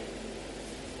prayer.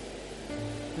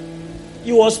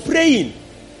 He was praying,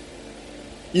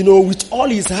 with all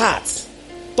his heart,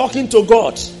 talking to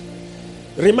God,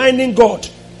 reminding God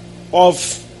of,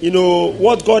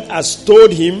 what God has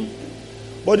told him.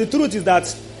 But the truth is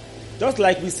that, just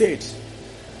like we said,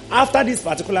 after this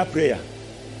particular prayer,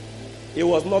 it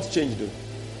was not changed though.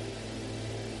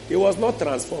 It was not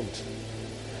transformed.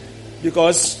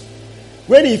 Because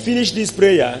when he finished this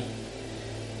prayer,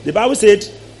 the Bible said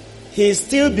he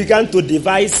still began to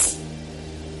devise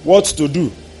what to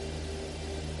do.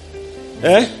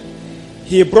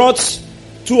 He brought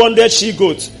 200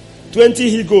 she-goats, 20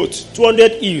 he-goats,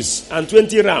 200 ewes, and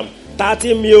 20 ram,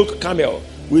 30 milk camel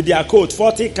with their coat,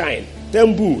 40 kine,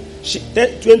 10 bull,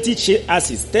 20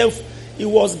 asses, 10. He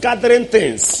was gathering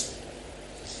things.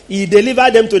 He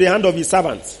delivered them to the hand of his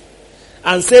servants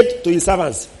and said to his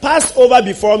servants, pass over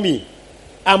before me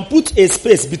and put a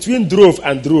space between drove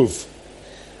and drove.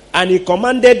 And he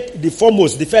commanded the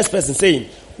foremost, the first person, saying,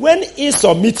 when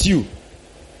Esau meets you,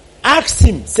 ask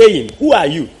him, saying, who are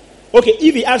you? Okay,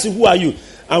 if he asks you, who are you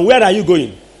and where are you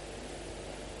going?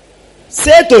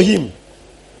 Say to him,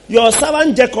 your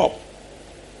servant Jacob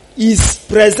is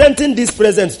presenting this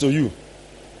present to you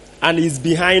and is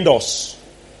behind us.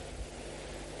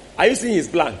 Are you seeing his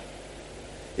plan?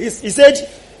 He said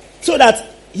so that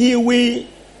he will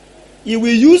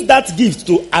use that gift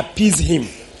to appease him.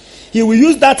 He will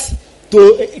use that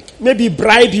to maybe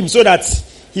bribe him so that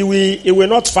he will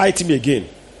not fight him again.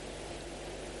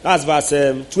 That's verse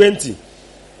 20.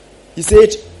 He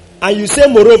said, and you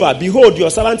say, moreover, behold,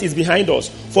 your servant is behind us.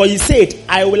 For he said,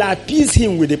 I will appease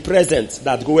him with the present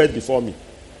that goeth before me.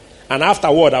 And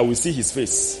afterward, I will see his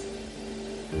face.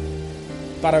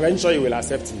 Peradventure, he will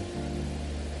accept me.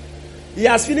 He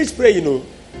has finished praying, you know.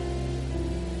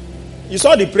 You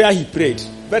saw the prayer he prayed.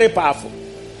 Very powerful.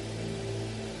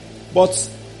 But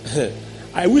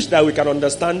I wish that we can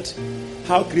understand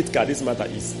how critical this matter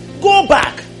is. Go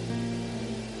back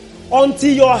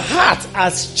until your heart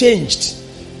has changed.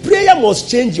 Prayer must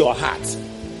change your heart.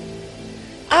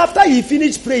 After he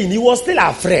finished praying, he was still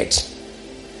afraid.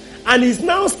 And he's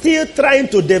now still trying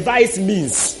to devise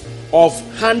means of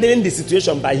handling the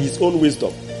situation by his own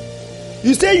wisdom.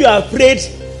 You say you have prayed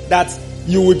that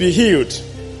you will be healed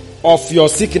of your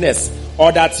sickness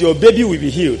or that your baby will be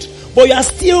healed. But you are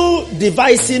still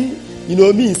devising,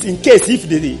 means in case if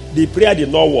the prayer did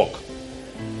not work.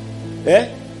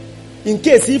 In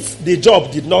case if the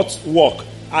job did not work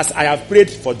as I have prayed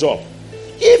for job.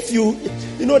 If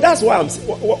that's why I'm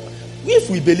saying, if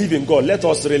we believe in God, let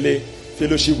us really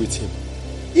fellowship with him.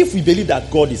 If we believe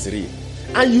that God is real,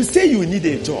 and you say you need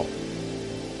a job,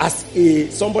 as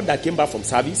somebody that came back from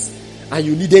service, and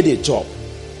you needed a job,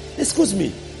 excuse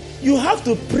me, you have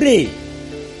to pray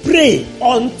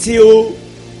until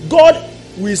God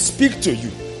will speak to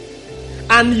you,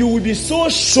 and you will be so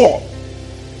sure,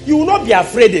 you will not be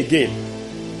afraid again.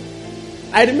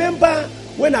 I remember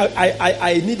when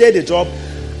I needed a job,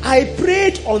 I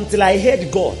prayed until I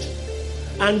heard God,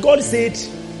 and God said,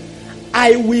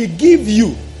 I will give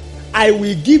you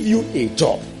a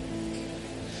job.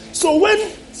 So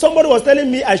when somebody was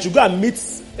telling me I should go and meet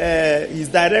his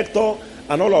director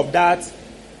and all of that,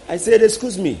 I said,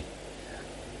 excuse me,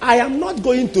 I am not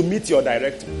going to meet your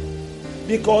director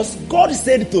because God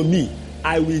said to me,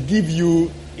 I will give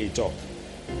you a job.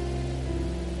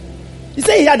 He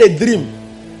said he had a dream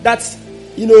that,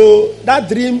 that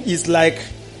dream is like,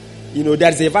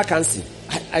 there's a vacancy.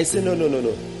 I said,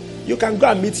 no. You can go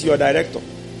and meet your director,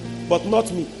 but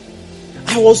not me.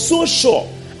 I was so sure.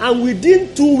 And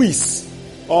within 2 weeks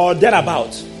or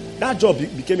thereabout, that job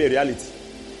became a reality.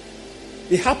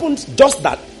 It happened just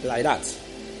like that.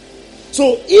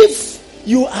 So if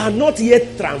you are not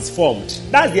yet transformed,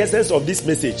 that's the essence of this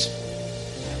message.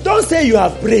 Don't say you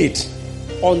have prayed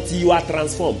until you are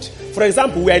transformed. For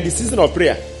example, we are in the season of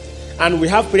prayer and we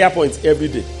have prayer points every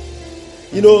day.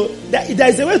 There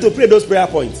is a way to pray those prayer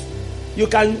points. You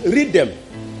can read them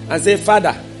and say,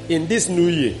 Father, in this new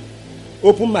year,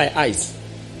 open my eyes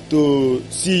to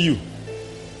see you.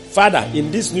 Father, in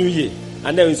this new year.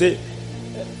 And then we say,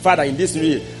 Father, in this new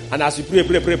year. And as you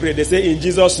pray, they say, in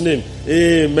Jesus' name,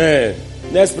 amen.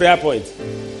 Next prayer point.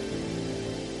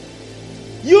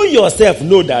 You yourself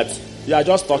know that you are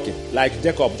just talking, like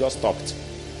Jacob just talked.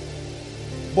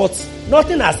 But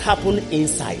nothing has happened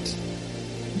inside.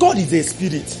 God is a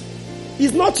spirit.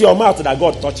 It's not your mouth that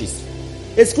God touches.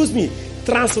 Excuse me,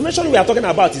 transformation we are talking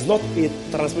about is not a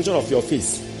transformation of your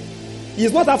face.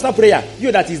 It's not after prayer.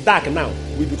 You that is dark now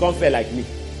will become fair like me.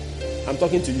 I'm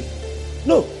talking to you.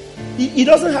 No, it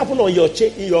doesn't happen on in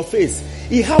your face.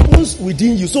 It happens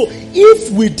within you. So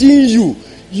if within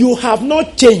you have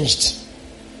not changed,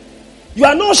 you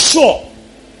are not sure,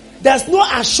 there's no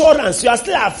assurance, you are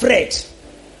still afraid.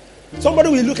 Somebody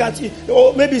will look at you,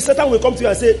 or maybe Satan will come to you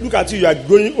and say, look at you, you are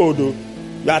growing old.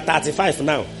 You are 35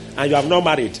 now and you have not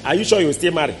married. Are you sure you will stay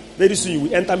married? Very soon you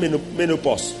will enter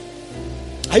menopause.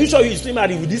 Are you sure you will stay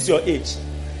married with this your age?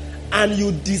 And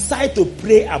you decide to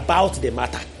pray about the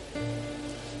matter.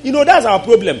 That's our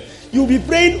problem. You'll be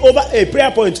praying over a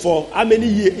prayer point for how many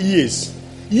years?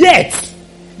 Yet,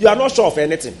 you are not sure of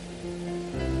anything.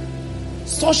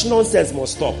 Such nonsense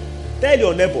must stop. Tell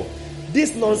your neighbor,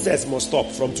 this nonsense must stop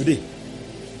from today.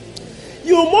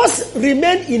 You must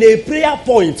remain in a prayer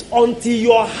point until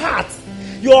your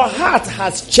heart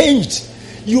has changed.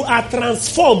 You are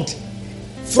transformed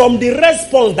from the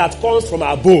response that comes from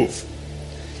above.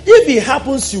 If it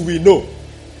happens, you will know.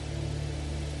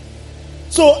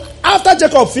 So after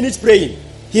Jacob finished praying,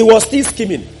 he was still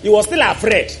scheming. He was still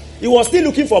afraid. He was still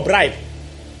looking for bribe.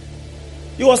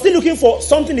 He was still looking for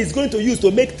something he's going to use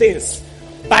to make things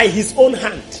by his own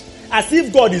hand, as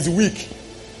if God is weak.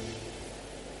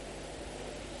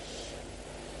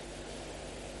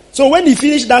 So when he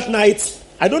finished that night,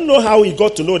 I don't know how he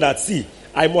got to know that, see,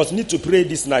 I must need to pray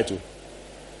this night too.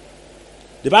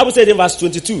 The Bible said in verse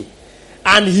 22,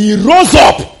 and he rose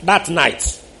up that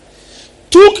night,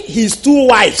 took his 2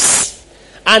 wives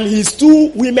and his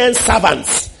 2 women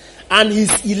servants and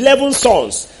his 11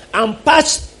 sons and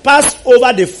passed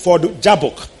over the ford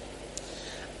Jabbok.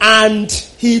 And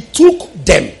he took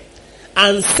them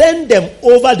and sent them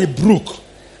over the brook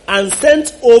and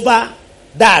sent over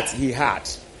that he had.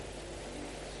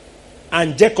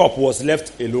 And Jacob was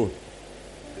left alone.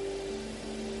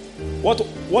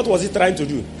 What was he trying to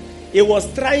do? He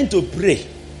was trying to pray.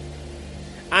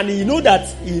 And he knew that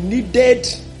he needed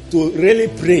to really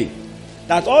pray.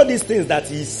 That all these things that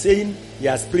he's saying he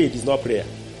has prayed is not prayer.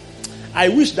 I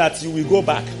wish that you will go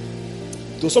back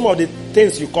to some of the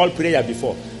things you call prayer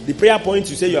before. The prayer points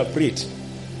you say you have prayed.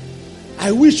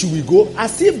 I wish you will go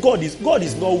as if God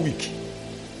is not weak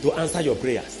to answer your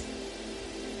prayers.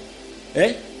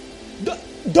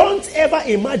 Don't ever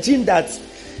imagine that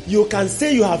you can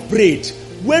say you have prayed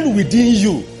when within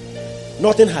you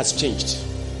nothing has changed.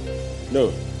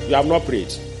 No, you have not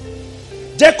prayed.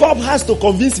 Jacob has to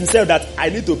convince himself that I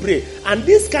need to pray. And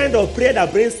this kind of prayer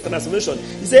that brings transformation.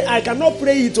 He said, I cannot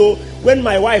pray it when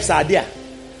my wives are there.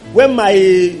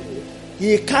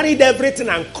 He carried everything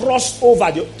and crossed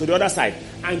over to the other side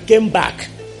and came back.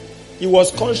 He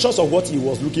was conscious of what he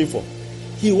was looking for.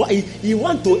 He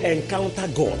want to encounter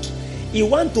God. He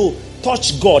want to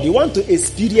touch God. He want to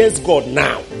experience God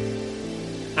now.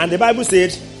 And the Bible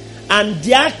said, and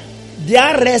there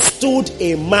rested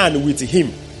a man with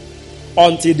him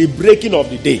until the breaking of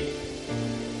the day.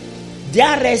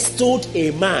 There rested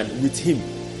a man with him.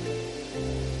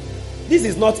 This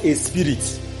is not a spirit.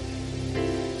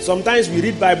 Sometimes we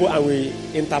read Bible and we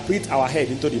interpret our head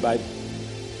into the Bible.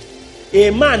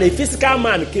 A physical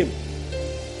man came.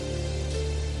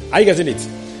 Are you getting it?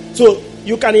 So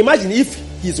you can imagine if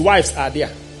his wives are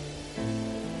there,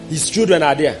 his children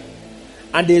are there,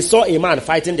 and they saw a man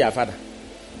fighting their father.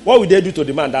 What will they do to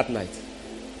the man that night?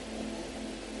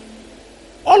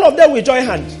 All of them will join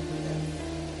hands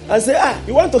and say,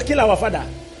 you want to kill our father?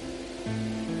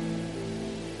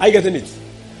 Are you getting it?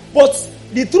 But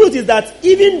the truth is that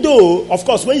even though, of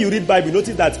course, when you read Bible,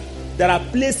 notice that there are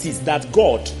places that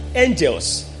God,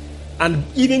 angels, and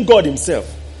even God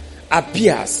himself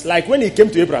appears. Like when he came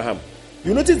to Abraham,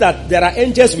 you notice that there are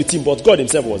angels with him, but God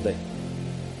himself was there.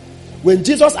 When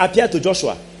Jesus appeared to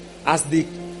Joshua as the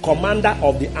commander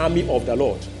of the army of the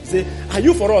Lord, he said, are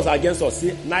you for us or against us?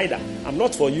 Say, neither. I'm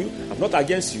not for you. I'm not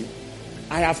against you.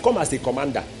 I have come as a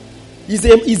commander. He's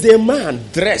a man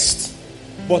dressed.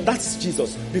 But that's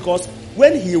Jesus. Because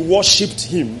when he worshipped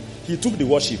him, he took the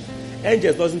worship.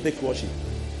 Angels doesn't take worship.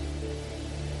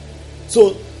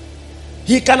 So,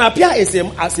 he can appear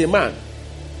as a man.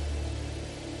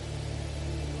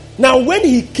 Now, when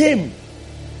he came,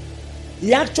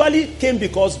 he actually came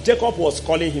because Jacob was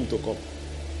calling him to come.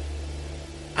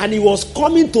 And he was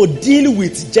coming to deal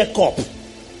with Jacob.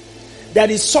 There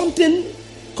is something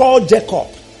called Jacob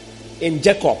in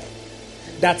Jacob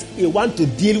that he wants to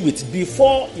deal with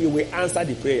before he will answer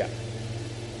the prayer.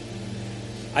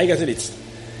 Are you getting it?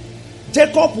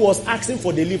 Jacob was asking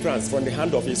for deliverance from the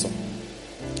hand of Esau.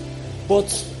 But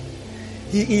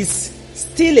he is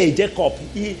still a Jacob.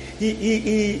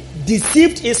 He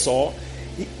deceived Esau.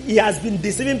 He has been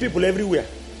deceiving people everywhere.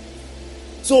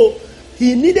 So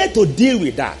he needed to deal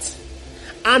with that.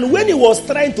 And when he was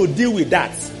trying to deal with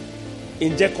that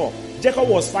in Jacob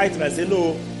was fighting and saying,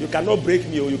 no, you cannot break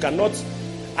me, or you cannot,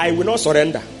 I will not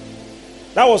surrender.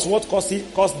 That was what caused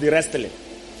the wrestling.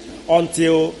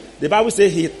 Until the Bible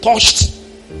says he touched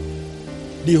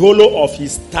the hollow of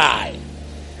his thigh.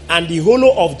 And the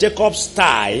hollow of Jacob's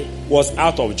thigh was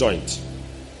out of joint.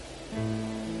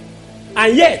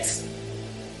 And yet,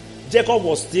 Jacob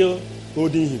was still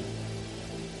holding him.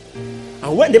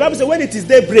 And when the Bible says, when it is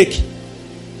daybreak,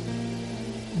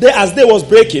 as day was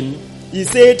breaking, he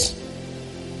said,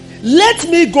 let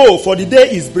me go, for the day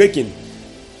is breaking.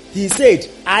 He said,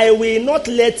 I will not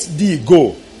let thee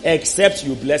go, except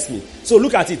you bless me. So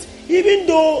look at it. Even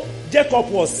though Jacob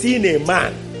was seeing a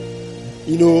man,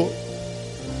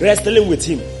 wrestling with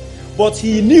him, but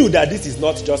he knew that this is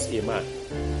not just a man.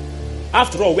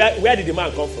 After all, where did the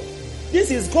man come from?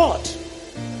 This is God.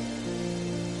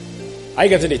 Are you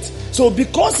getting it? So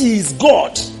because he is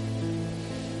God,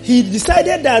 he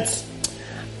decided that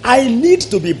I need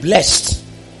to be blessed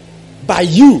by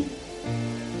you.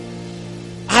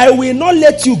 I will not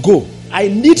let you go. I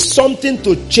need something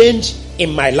to change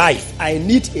in my life. I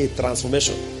need a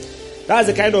transformation. That's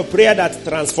the kind of prayer that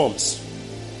transforms.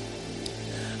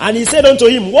 And he said unto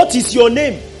him, what is your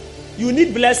name? You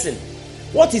need blessing.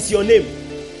 What is your name?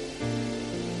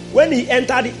 when he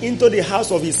entered into the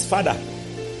house of his father,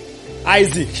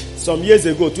 Isaac, some years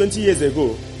ago, 20 years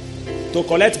ago, to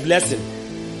collect blessing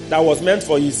that was meant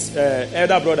for his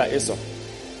elder brother Esau,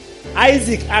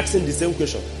 Isaac asked him the same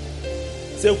question.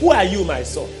 Say, who are you, my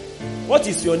son? What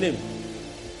is your name?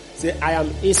 Say, I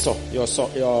am Esau, your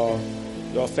son,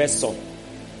 your first son.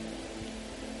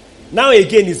 Now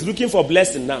again, he's looking for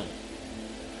blessing now.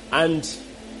 And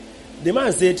the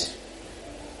man said,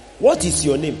 what is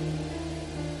your name?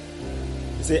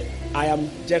 He said, I am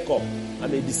Jacob.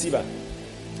 I'm a deceiver.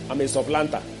 I'm a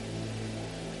supplanter.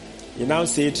 He now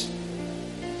said,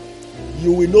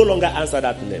 you will no longer answer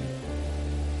that name.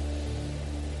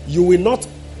 You will not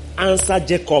answer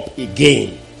Jacob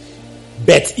again,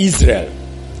 but Israel.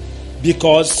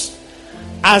 Because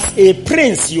as a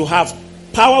prince, you have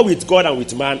power with God and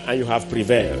with man, and you have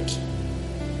prevailed.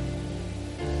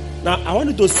 Now, I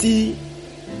want you to see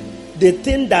the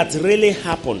thing that really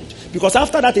happened. Because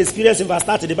after that experience in verse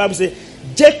 30, the Bible says,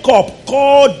 Jacob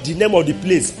called the name of the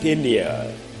place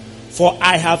Peniel, for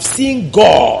I have seen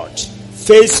God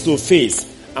face to face,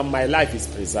 and my life is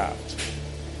preserved.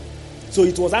 So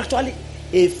it was actually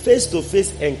a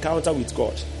face-to-face encounter with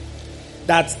God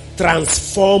that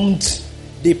transformed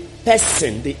the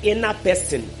person, the inner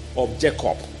person of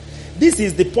Jacob. This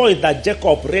is the point that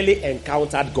Jacob really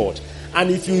encountered God.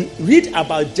 And if you read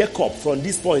about Jacob from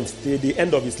this point to the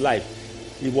end of his life,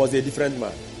 he was a different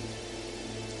man.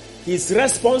 His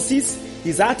responses,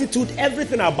 his attitude,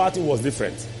 everything about him was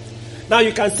different. Now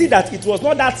you can see that it was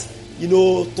not that,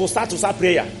 to start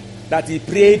prayer, that he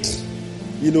prayed,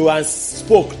 and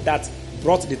spoke that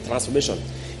brought the transformation.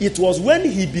 It was when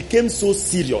he became so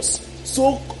serious,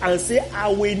 and say, I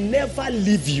will never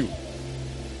leave you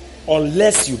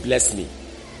unless you bless me,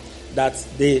 that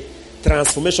the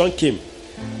transformation came.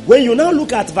 When you now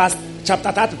look at verse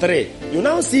chapter 33, you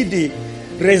now see the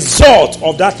result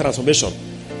of that transformation.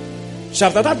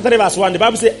 Chapter 33 verse 1, the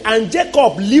Bible says, and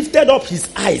Jacob lifted up his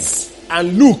eyes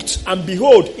and looked, and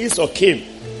behold, Esau came,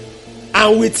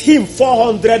 and with him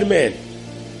 400 men.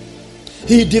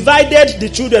 He divided the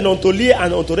children unto Leah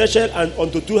and unto Rachel and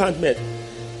unto 2 handmaids.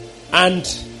 And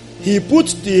he put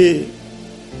the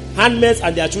handmaids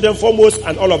and their children foremost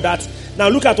and all of that. Now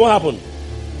look at what happened.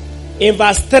 In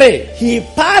verse 3, he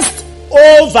passed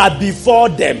over before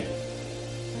them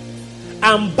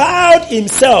and bowed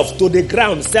himself to the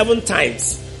ground 7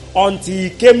 times until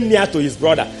he came near to his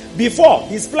brother. Before,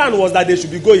 his plan was that they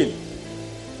should be going.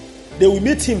 They will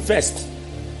meet him first.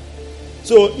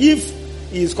 So if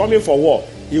he is coming for war,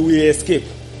 he will escape.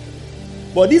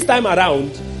 But this time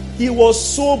around, he was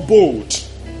so bold.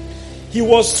 He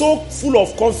was so full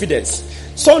of confidence.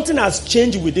 Something has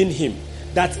changed within him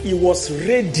that he was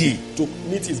ready to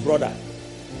meet his brother.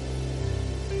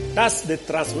 That's the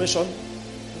transformation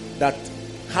that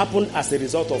happened as a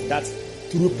result of that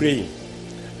through praying.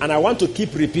 And I want to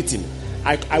keep repeating.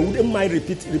 I wouldn't mind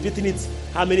repeating it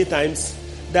how many times,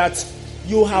 that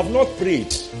you have not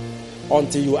prayed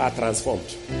until you are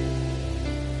transformed.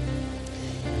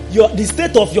 The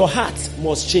state of your heart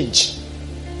must change.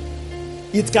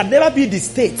 It can never be the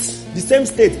same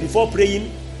state before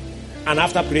praying and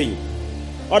after praying.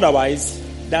 Otherwise,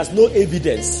 there's no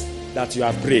evidence that you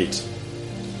have prayed.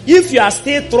 If you are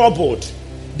still troubled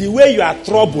the way you are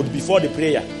troubled before the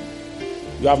prayer,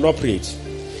 you have not prayed.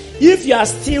 If you are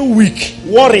still weak,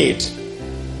 worried,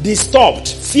 disturbed,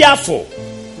 fearful,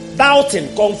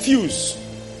 doubting, confused,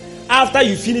 after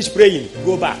you finish praying,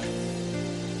 go back.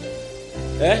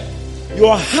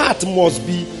 Your heart must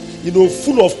be,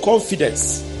 full of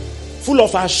confidence, full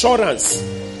of assurance.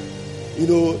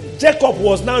 Jacob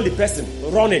was now the person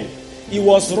running. He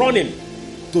was running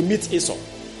to meet Esau.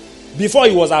 Before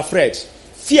he was afraid,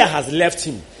 fear has left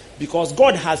him because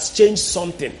God has changed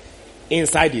something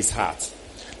inside his heart.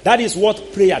 That is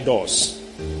what prayer does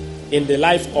in the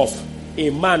life of a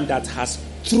man that has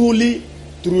truly,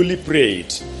 truly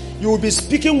prayed. You will be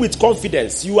speaking with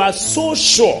confidence. You are so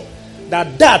sure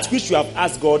that that which you have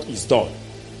asked God is done.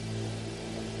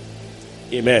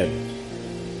 Amen.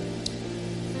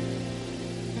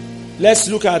 Let's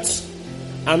look at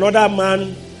another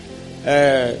man,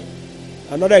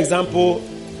 another example.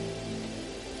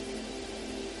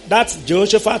 That's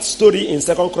Jehoshaphat's story in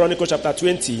 2 Chronicles chapter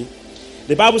 20.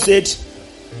 The Bible said,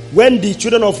 when the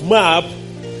children of Moab,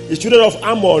 the children of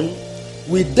Ammon,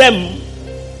 with them,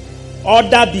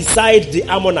 other beside the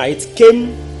Ammonites,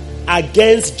 came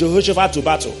against Jehoshaphat to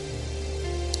battle.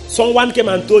 Someone came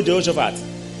and told Jehoshaphat,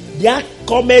 there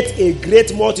cometh a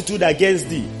great multitude against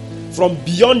thee from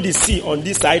beyond the sea on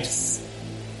this side,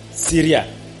 Syria.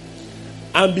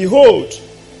 And behold,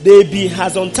 they be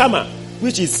Hazon Tamar,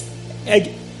 which is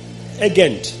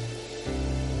Egend.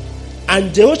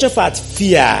 And Jehoshaphat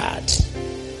feared.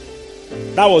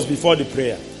 That was before the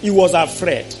prayer. He was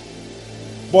afraid.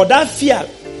 But that fear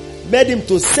made him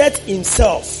to set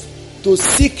himself to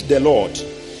seek the Lord.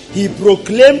 He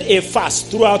proclaimed a fast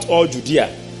throughout all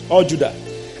Judah.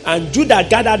 And Judah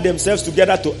gathered themselves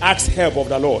together to ask help of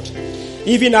the Lord.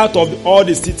 Even out of all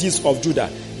the cities of Judah,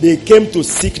 they came to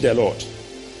seek the Lord.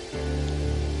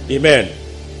 Amen.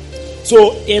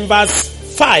 So in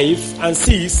verse 5 and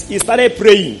 6, he started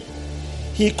praying.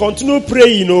 He continued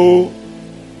praying,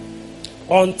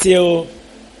 until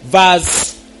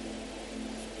verse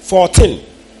 14.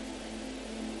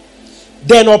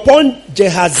 Then upon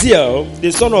Jehaziel,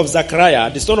 the son of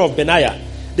Zechariah, the son of Benaiah,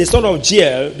 the son of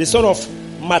Jeiel, the son of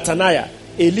Mattaniah,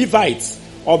 a Levite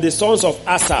of the sons of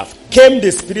Asaph, came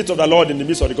the Spirit of the Lord in the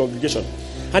midst of the congregation.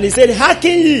 And he said,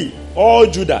 hearken ye, all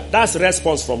Judah. That's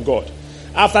response from God.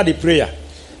 After the prayer,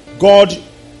 God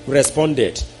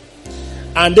responded.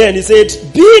 And then he said,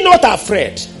 be not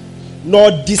afraid,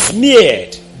 nor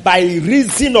dismayed by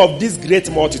reason of this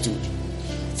great multitude.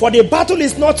 For the battle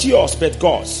is not yours, but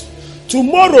God's.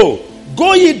 Tomorrow,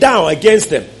 go ye down against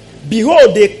them.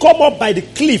 Behold, they come up by the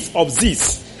cliff of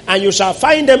Ziz, and you shall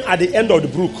find them at the end of the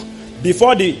brook,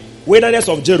 before the wilderness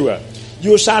of Jeruel.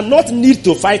 You shall not need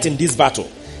to fight in this battle.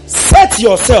 Set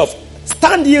yourself,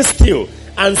 stand ye still,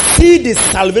 and see the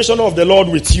salvation of the Lord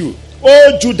with you,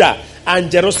 O Judah and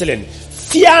Jerusalem.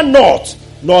 Fear not,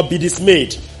 nor be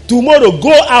dismayed. Tomorrow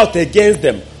go out against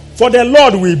them, for the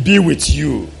Lord will be with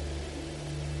you.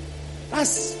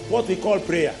 That's what we call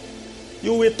prayer.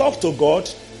 You will talk to God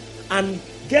and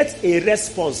get a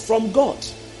response from God.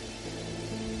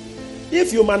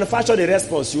 If you manufacture the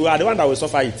response, you are the one that will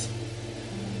suffer it.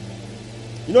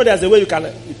 You know there's a way you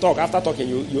can talk. After talking,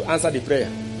 you answer the prayer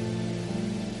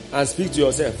and speak to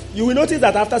yourself. You will notice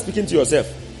that after speaking to yourself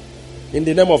in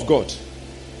the name of God,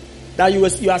 that you are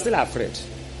still afraid.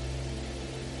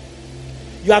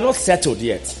 You are not settled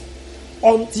yet.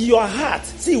 Until your heart,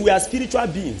 see, we are spiritual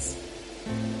beings.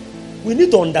 We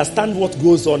need to understand what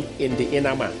goes on in the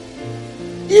inner man.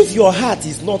 If your heart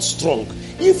is not strong,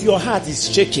 if your heart is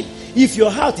shaking, if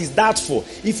your heart is doubtful,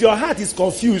 if your heart is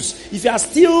confused, if you are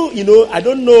still, I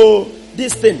don't know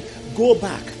this thing, go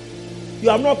back. You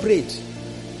have not prayed.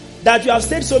 That you have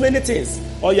said so many things,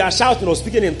 or you are shouting or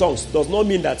speaking in tongues, does not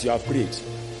mean that you have prayed.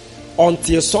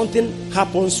 Until something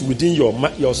happens within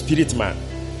your spirit man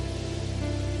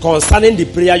concerning the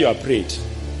prayer you have prayed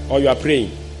or you are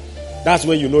praying, that's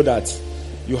when you know that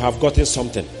you have gotten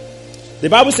something. The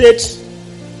Bible said,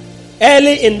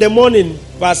 early in the morning,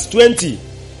 verse 20,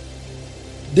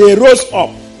 they rose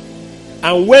up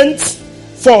and went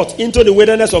forth into the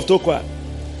wilderness of Tekoa.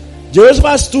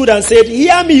 Jehoshaphat stood and said,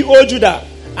 hear me, O Judah,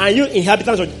 and you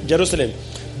inhabitants of Jerusalem.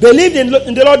 Believe in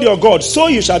the Lord your God, so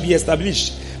you shall be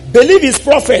established. Believe his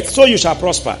prophet, so you shall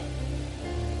prosper.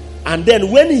 And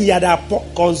then when he had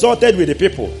consulted with the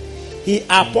people, he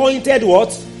appointed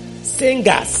what?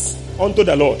 Singers unto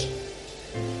the Lord.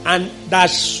 And that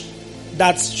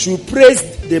should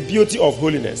praise the beauty of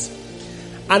holiness.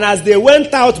 And as they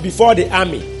went out before the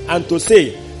army, and to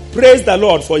say, praise the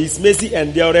Lord, for his mercy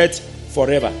endureth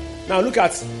forever. Now look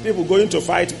at people going to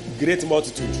fight great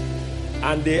multitude.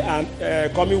 And they are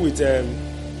coming with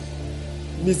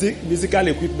musical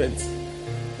equipment.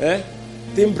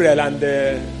 Timbrel and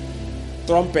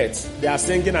trumpets. They are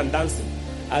singing and dancing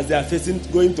as they are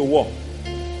going to war.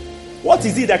 What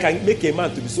is it that can make a man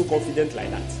to be so confident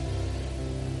like that?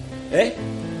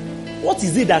 What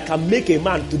is it that can make a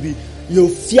man to be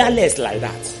fearless like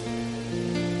that?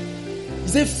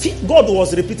 You see, God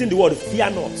was repeating the word,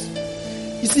 fear not.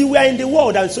 You see, we are in the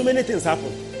world and so many things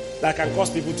happen that can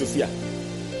cause people to fear.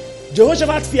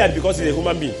 Jehoshaphat feared because he's a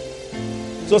human being.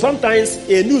 So sometimes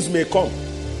a news may come.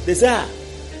 They say,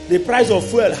 the price of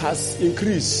fuel has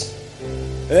increased.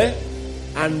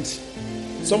 And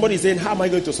somebody is saying, how am I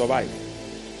going to survive?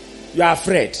 You are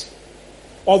afraid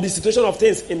of the situation of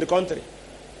things in the country.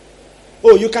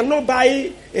 Oh, you cannot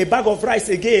buy a bag of rice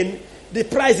again. The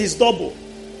price is double.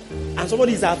 And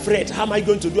somebody is afraid. How am I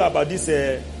going to do about this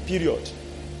period?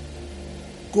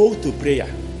 Go to prayer.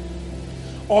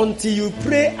 Until you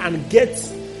pray and get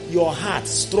your heart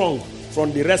strong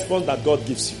from the response that God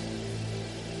gives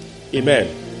you. Amen.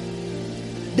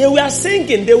 They were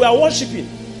singing, they were worshiping.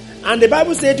 And the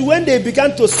Bible said when they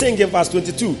began to sing in verse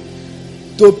 22,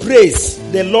 to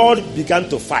praise, the Lord began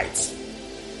to fight.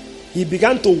 He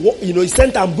began to, he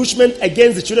sent ambushment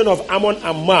against the children of Ammon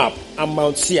and Moab and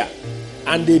Mount Seir.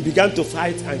 And they began to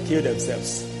fight and kill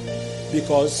themselves.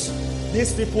 Because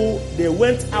these people, they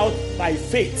went out by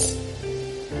faith,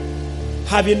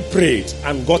 having prayed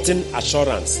and gotten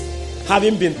assurance,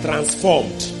 having been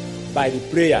transformed by the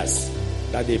prayers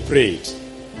that they prayed.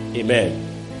 Amen.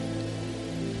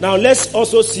 Now let's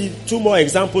also see two more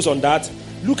examples on that.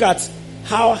 Look at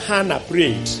how Hannah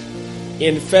prayed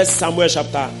in 1 Samuel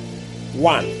chapter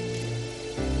 1.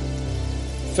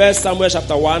 1 Samuel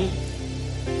chapter 1.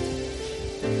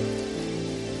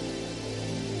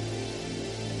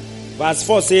 Verse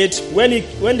 4 said,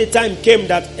 when the time came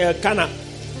that Elkanah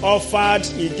offered,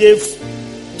 he gave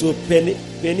to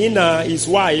Peninnah his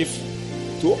wife,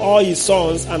 to all his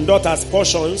sons and daughters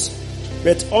portions,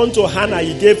 but unto Hannah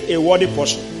he gave a worthy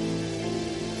portion.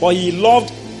 For he loved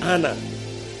Hannah,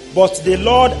 but the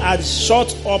Lord had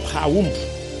shut up her womb,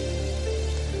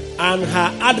 and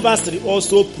her adversary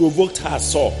also provoked her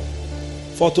sore,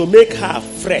 for to make her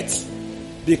fret,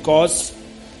 because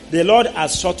the Lord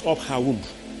has shut up her womb.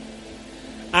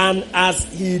 And as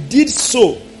he did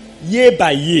so year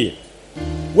by year,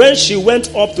 when she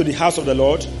went up to the house of the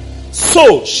Lord,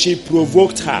 so she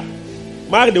provoked her.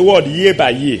 Mark the word, year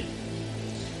by year.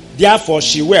 Therefore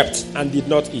she wept and did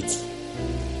not eat.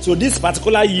 So this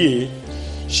particular year,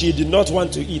 she did not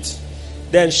want to eat.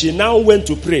 Then she now went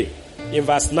to pray. In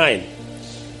verse 9,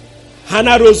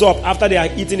 Hannah rose up after they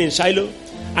had eaten in Shiloh,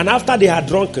 and after they had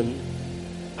drunken,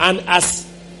 and as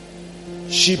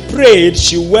she prayed,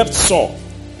 she wept sore.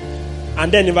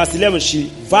 And then in verse 11, she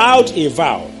vowed a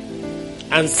vow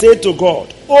and said to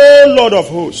God, O Lord of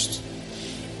hosts,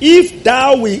 if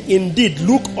thou wilt indeed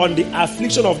look on the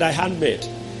affliction of thy handmaid,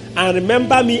 and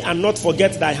remember me and not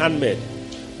forget thy handmaid,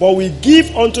 but will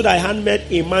give unto thy handmaid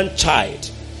a man child,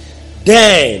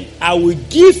 then I will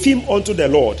give him unto the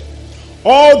Lord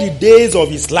all the days of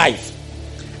his life,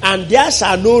 and there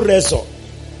shall no razor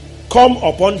come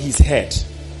upon his head.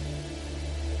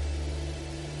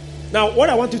 Now, what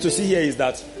I want you to see here is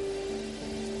that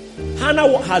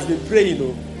Hannah has been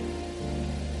praying,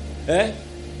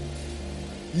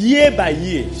 year by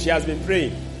year, she has been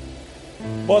praying,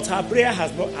 but her prayer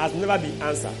has never been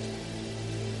answered.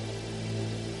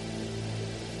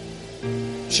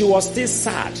 She was still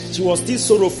sad. She was still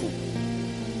sorrowful.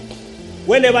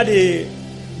 Whenever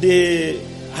her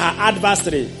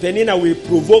adversary, Peninnah, will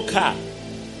provoke her,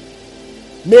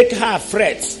 make her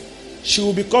fret, she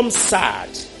will become sad.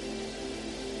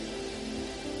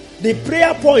 The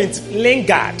prayer point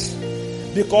lingered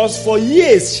because for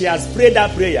years she has prayed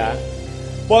that prayer,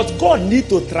 but God needs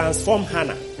to transform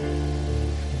Hannah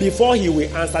before he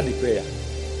will answer the prayer.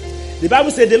 The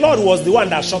Bible said the Lord was the one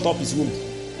that shut up his womb.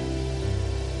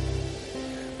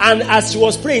 And as she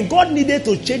was praying, God needed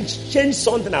to change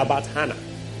something about Hannah.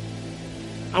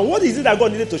 And what is it that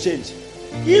God needed to change?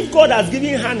 If God has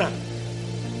given Hannah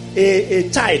a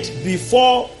child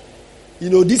before,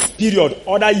 this period,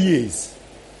 other years,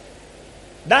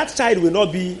 that child will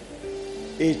not be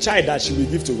a child that she will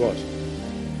give to God.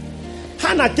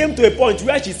 Hannah came to a point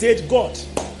where she said, God,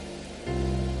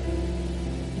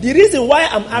 the reason why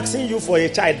I'm asking you for a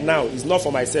child now is not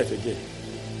for myself again.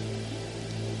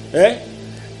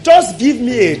 Just give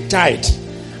me a child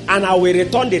and I will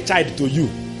return the child to you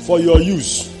for your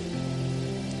use.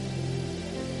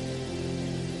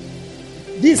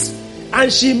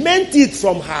 And she meant it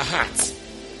from her heart.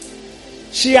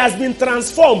 She has been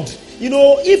transformed.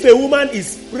 If a woman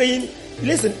is praying,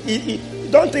 listen,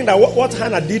 don't think that what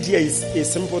Hannah did here is a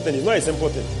simple thing. It's not a simple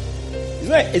thing.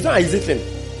 It's not an easy thing.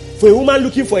 For a woman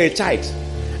looking for a child,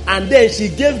 and then she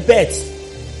gave birth,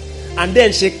 and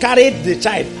then she carried the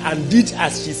child and did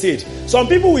as she said. Some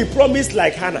people will promise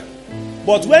like Hannah,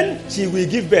 but when she will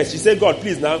give birth, she said, God,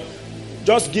 please now,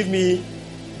 just give me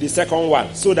the second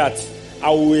one so that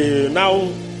I will now,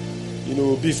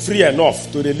 be free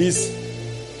enough to release.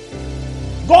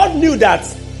 God knew that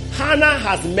Hannah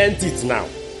has meant it now.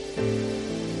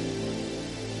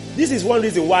 This is one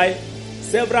reason why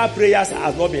several prayers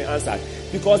have not been answered.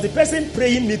 Because the person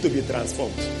praying needs to be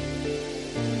transformed.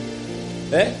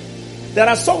 There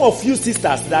are some of you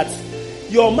sisters that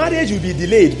your marriage will be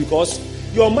delayed because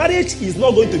your marriage is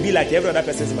not going to be like every other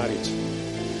person's marriage.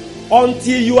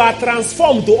 Until you are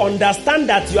transformed to understand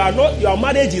that your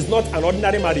marriage is not an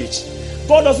ordinary marriage.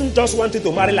 God doesn't just want you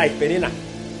to marry like Peninnah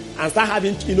and start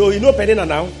having, Peninnah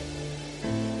now.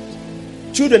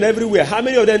 Children everywhere. How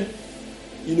many of them,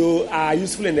 are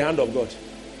useful in the hand of God?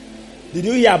 Did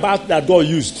you hear about that God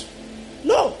used?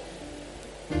 No.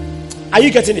 Are you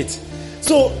getting it?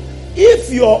 So, if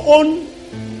your own,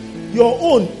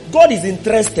 God is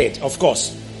interested, of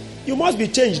course. You must be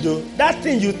changed though. That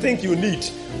thing you think you need,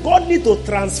 God needs to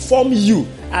transform you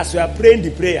as you are praying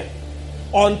the prayer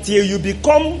until you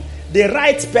become the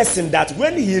right person that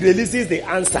when he releases the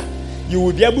answer, you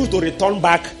will be able to return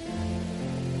back,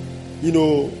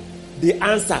 the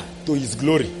answer to his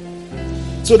glory.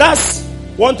 So that's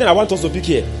one thing I want us to pick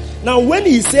here. Now, when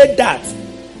he said that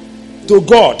to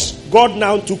God, God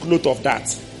now took note of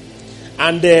that.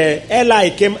 And Eli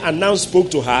came and now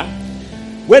spoke to her.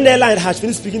 When Eli had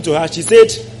finished speaking to her, she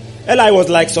said, Eli was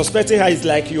like suspecting her. He's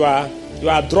like, you are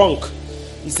drunk.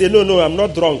 He said, no, I'm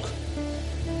not drunk.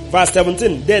 Verse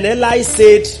 17. Then Eli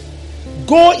said,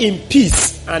 go in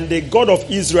peace, and the God of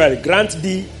Israel grant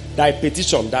thee thy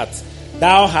petition that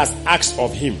thou hast asked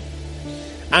of him.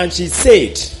 And she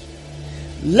said,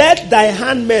 let thy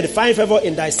handmaid find favor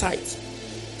in thy sight.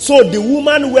 So the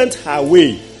woman went her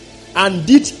way and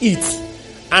did eat,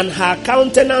 and her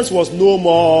countenance was no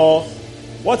more.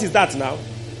 What is that now?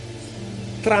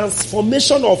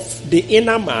 Transformation of the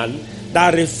inner man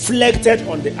that reflected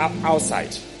on the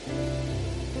outside.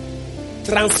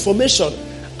 Transformation.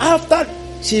 After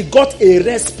she got a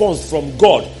response from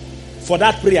God for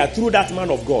that prayer through that man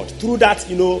of God. Through that,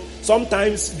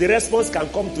 sometimes the response can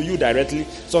come to you directly.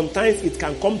 Sometimes it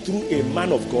can come through a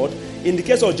man of God. In the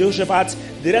case of Jehoshaphat,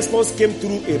 the response came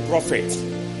through a prophet.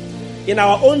 In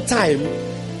our own time,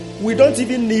 we don't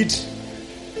even need,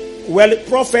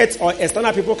 prophets or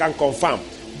external people can confirm.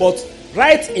 But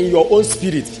right in your own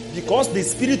spirit, because the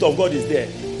Spirit of God is there,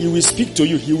 He will speak to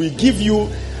you. He will give you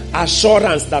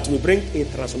assurance that will bring a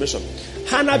transformation.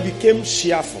 Hannah became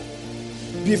cheerful.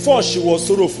 Before, she was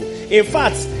sorrowful. In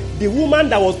fact, the woman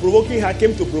that was provoking her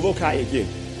came to provoke her again.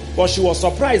 But she was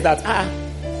surprised that,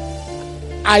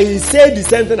 I say the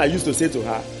same thing I used to say to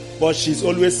her. But she's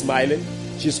always smiling.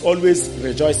 She's always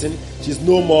rejoicing. She's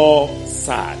no more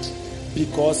sad.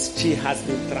 Because she has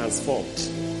been transformed.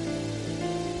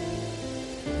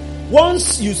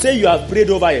 Once you say you have prayed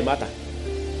over a matter,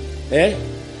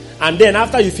 and then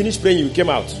after you finish praying, you came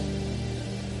out.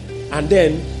 And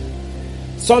then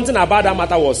something about that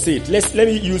matter was said. Let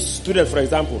me use student for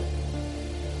example.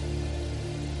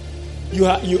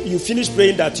 You finish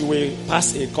praying that you will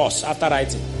pass a course after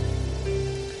writing.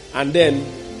 And then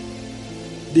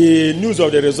the news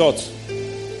of the result,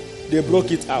 they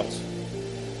broke it out.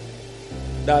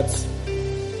 That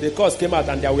the course came out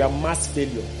and there were mass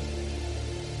failure.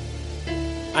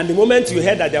 And the moment you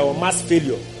heard that there were mass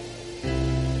failure,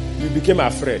 you became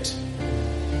afraid.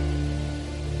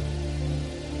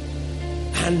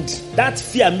 And that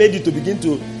fear made you to begin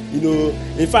to,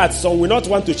 in fact, some will not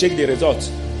want to check the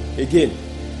results again.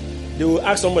 They will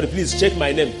ask somebody, please check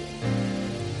my name.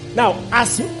 Now,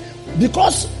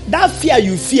 because that fear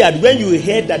you feared when you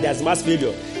heard that there's mass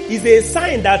failure is a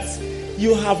sign that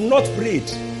you have not prayed.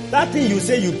 That thing you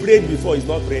say you prayed before is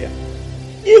not prayer.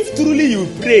 If truly you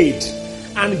prayed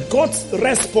and God's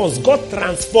response got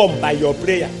transformed by your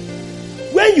prayer,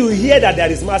 when you hear that there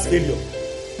is mass failure,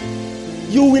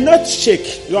 you will not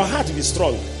shake. Your heart will be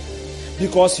strong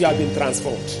because you have been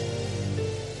transformed.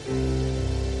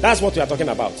 That's what we are talking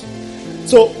about.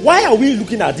 So why are we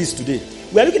looking at this today?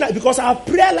 We are looking at because our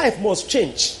prayer life must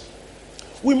change.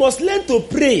 We must learn to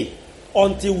pray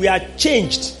until we are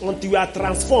changed, until we are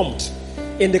transformed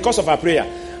in the course of our prayer.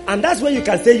 And that's when you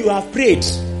can say you have prayed.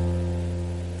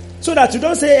 So that you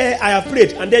don't say, I have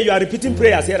prayed, and then you are repeating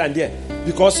prayers here and there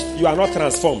because you are not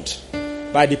transformed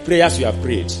by the prayers you have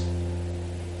prayed.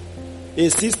 A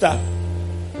sister,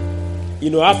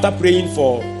 after praying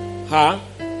for her,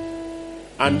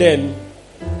 and then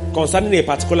concerning a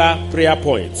particular prayer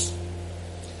point,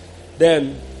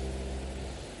 then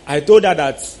I told her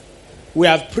that we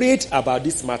have prayed about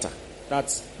this matter,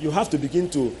 that you have to begin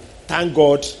to thank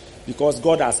God because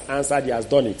God has answered, He has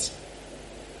done it.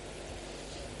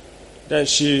 Then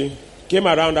she came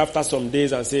around after some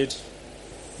days and said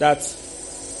that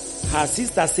her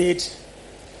sister said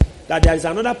that there is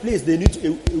another place we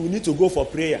need to go for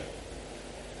prayer.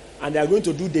 And they are going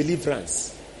to do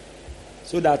deliverance.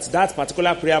 So that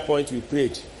particular prayer point we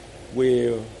prayed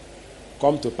will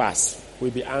come to pass,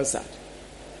 will be answered.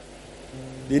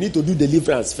 They need to do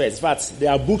deliverance first. In fact, they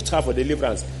are booked her for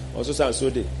deliverance on so and so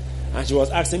day. And she was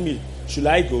asking me, should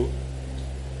I go?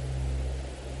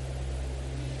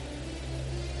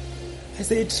 I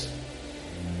said,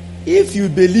 if you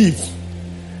believe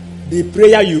the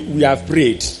prayer we have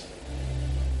prayed,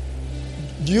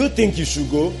 do you think you should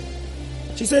go?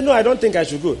 She said, no, I don't think I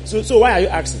should go. So why are you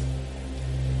asking?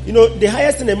 The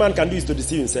highest thing a man can do is to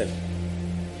deceive himself.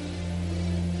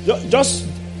 Just,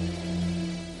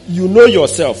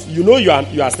 yourself. You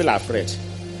are still afraid.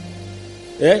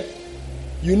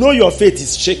 Your faith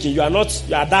is shaking. You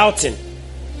are doubting.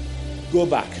 Go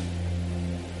back.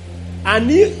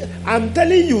 And I'm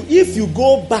telling you, if you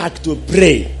go back to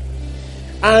pray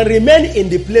and remain in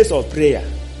the place of prayer,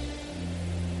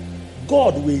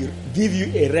 God will give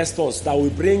you a response that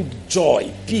will bring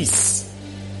joy, peace,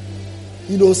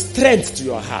 strength to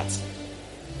your heart.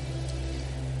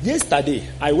 Yesterday,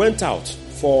 I went out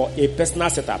for a personal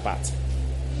set apart.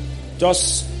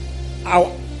 Just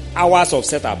hours of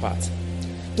set apart.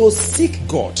 To seek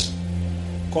God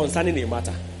concerning a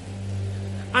matter.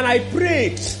 And I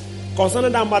prayed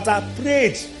concerning that matter.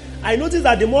 Prayed. I noticed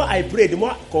that the more I pray, the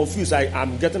more confused I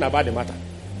am getting about the matter.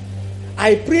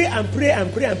 I pray and pray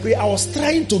and pray and pray. I was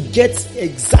trying to get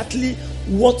exactly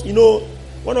what,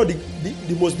 one of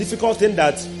the most difficult thing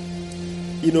that,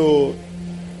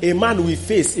 a man will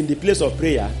face in the place of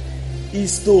prayer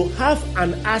is to have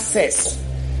an access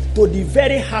to the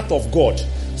very heart of God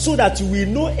so that you will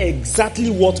know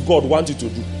exactly what God wants you to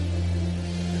do.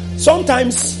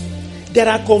 Sometimes there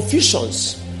are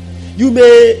confusions. You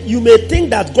may think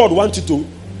that God wants you to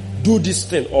do this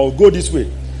thing or go this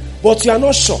way, but you are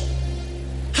not sure.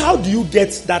 How do you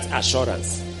get that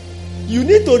assurance? You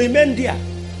need to remain there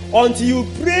until you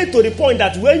pray to the point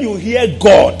that when you hear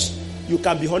God, you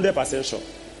can be 100% sure.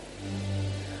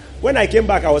 When I came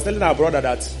back, I was telling our brother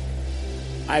that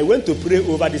I went to pray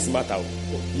over this matter.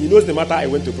 He knows the matter I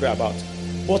went to pray about.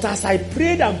 But as I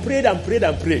prayed and prayed and prayed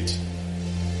and prayed,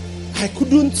 I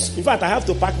couldn't. In fact, I have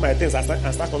to pack my things and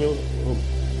start coming home.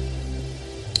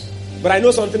 But I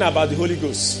know something about the Holy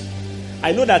Ghost.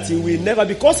 I know that He will never,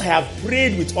 because I have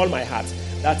prayed with all my heart,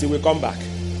 that He will come back.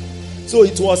 So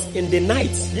it was in the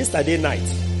night, yesterday night,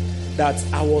 that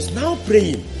I was now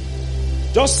praying,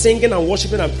 just singing and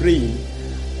worshiping and praying.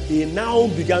 He now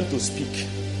began to speak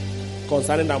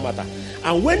concerning that matter.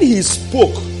 And when he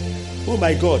spoke, oh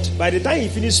my God, by the time he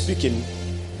finished speaking,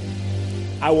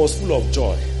 I was full of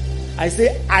joy. I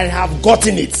say, I have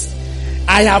gotten it.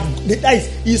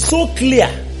 It's so clear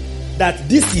that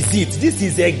this is it. This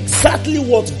is exactly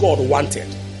what God wanted.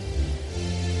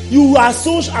 You are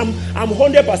so, I'm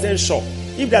 100% sure.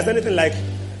 If there's anything like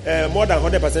more than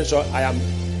 100% sure, I am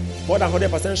more than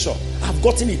 100% sure. I've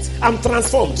gotten it. I'm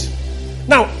transformed.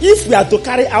 Now, if we are to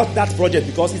carry out that project,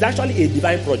 because it's actually a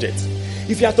divine project,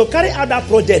 if you are to carry out that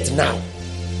project now,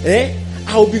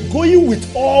 I'll be going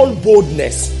with all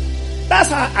boldness. That's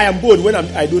how I am bold when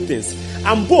I do things.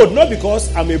 I'm bold not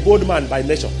because I'm a bold man by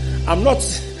nature. I'm not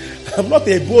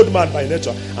a bold man by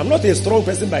nature. I'm not a strong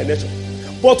person by nature.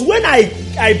 But when I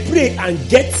pray and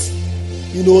get,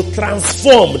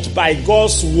 transformed by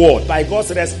God's word, by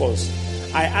God's response,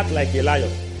 I act like a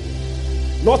lion.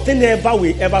 Nothing ever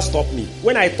will ever stop me.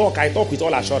 When I talk with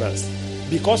all assurance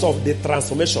because of the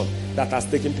transformation that has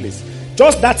taken place.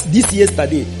 Just that this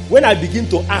yesterday, when I begin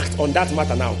to act on that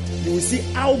matter now, you will see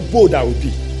how bold I will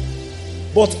be.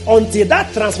 But until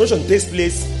that transformation takes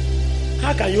place,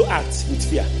 how can you act with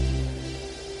fear?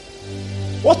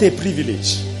 What a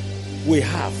privilege we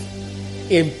have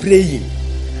in praying.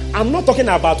 I'm not talking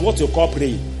about what you call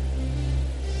praying.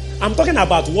 I'm talking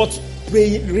about what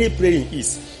real praying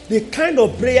is. The kind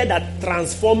of prayer that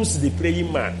transforms the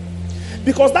praying man.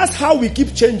 Because that's how we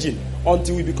keep changing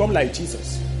until we become like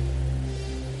Jesus.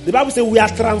 The Bible says we are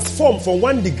transformed from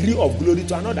one degree of glory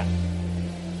to another.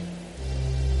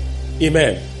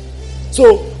 Amen.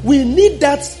 So we need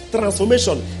that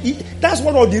transformation. That's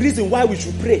one of the reasons why we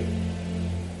should pray.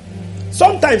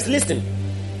 Sometimes listen.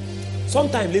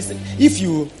 If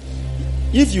you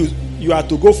are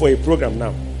to go for a program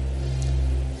now.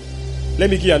 Let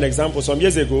me give you an example. Some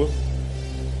years ago,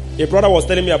 a brother was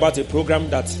telling me about a program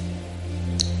that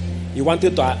he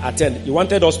wanted to attend. He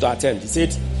wanted us to attend. He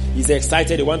said he's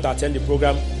excited. He wants to attend the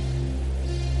program.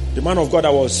 The man of God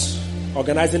that was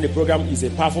organizing the program is a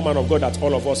powerful man of God that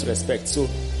all of us respect. So,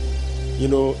 he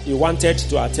wanted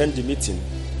to attend the meeting.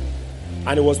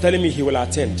 And he was telling me he will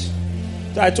attend.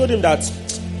 So I told him that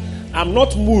I'm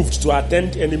not moved to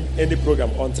attend any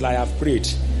program until I have prayed.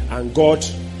 And God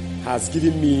has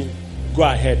given me go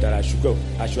ahead that I should go.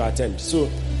 I should attend. So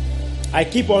I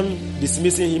keep on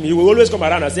dismissing him. He will always come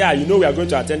around and say, we are going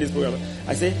to attend this program.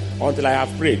 I say, until I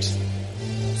have prayed.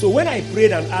 So when I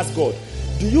prayed and asked God,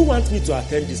 do you want me to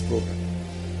attend this program?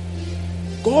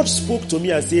 God spoke to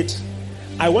me and said,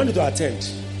 I want you to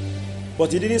attend.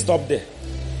 But he didn't stop there.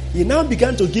 He now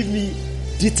began to give me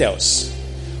details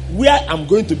where I'm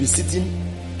going to be sitting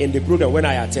in the program when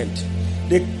I attend.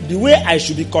 The way I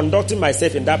should be conducting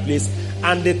myself in that place,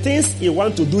 and the things he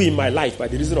wants to do in my life by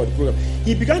the reason of the program.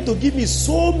 He began to give me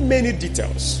so many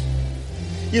details.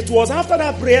 It was after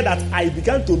that prayer that I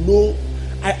began to know,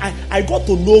 I got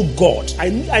to know God. I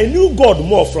knew God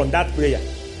more from that prayer.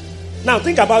 Now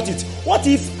think about it. What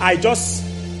if I just,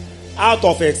 out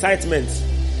of excitement,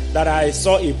 that I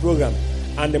saw a program,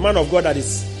 and the man of God that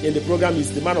is in the program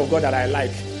is the man of God that I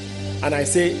like, and I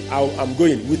say I'm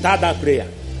going without that prayer,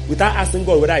 without asking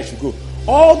God whether I should go.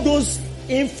 All those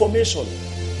information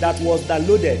that was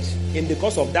downloaded in the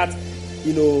course of that,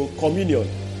 communion,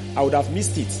 I would have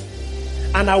missed it.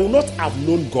 And I would not have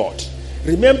known God.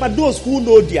 Remember, those who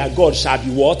know their God shall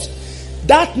be what?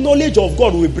 That knowledge of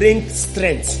God will bring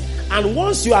strength. And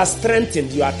once you are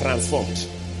strengthened, you are transformed.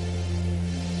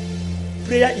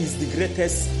 Prayer is the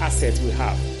greatest asset we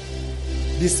have.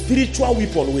 The spiritual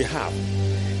weapon we have.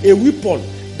 A weapon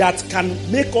that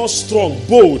can make us strong,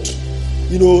 bold,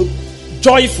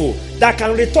 joyful, that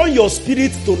can return your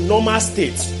spirit to normal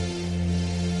state.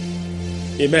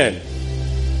 Amen.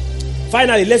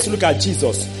 Finally, let's look at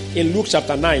Jesus in Luke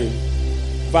chapter 9,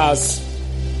 verse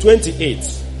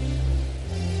 28.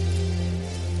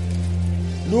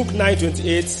 Luke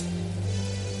 9:28.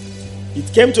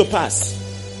 It came to pass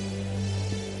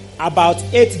about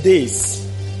 8 days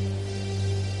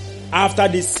after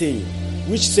this saying.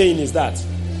 Which saying is that?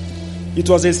 It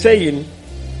was a saying.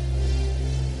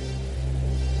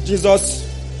 Jesus,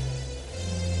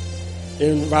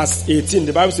 in verse 18,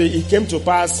 the Bible says, it came to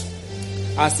pass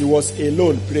as he was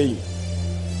alone praying.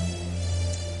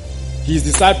 His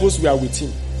disciples were with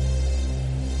him.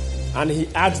 And he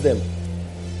asked them,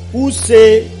 who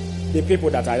say the people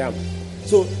that I am?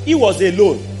 So he was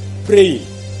alone praying.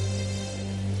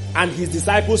 And his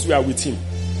disciples were with him.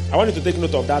 I want you to take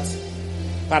note of that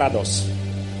paradox.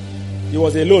 He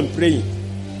was alone praying.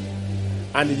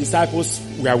 And the disciples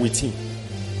were with him.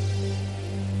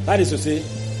 That is to say,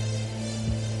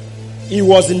 he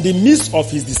was in the midst of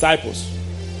his disciples,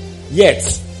 yet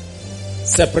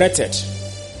separated,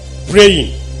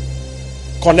 praying,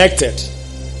 connected.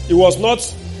 It was not,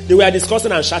 they were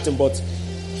discussing and chatting, but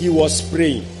he was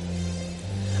praying.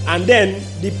 And then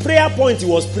the prayer point he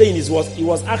was praying is he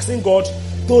was asking God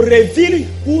to reveal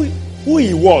who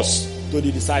he was to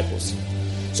the disciples.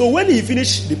 So when he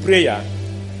finished the prayer,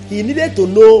 he needed to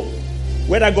know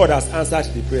whether God has answered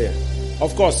the prayer.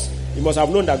 Of course, he must have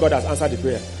known that God has answered the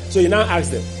prayer. So he now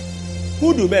asked them,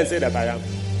 who do men say that I am?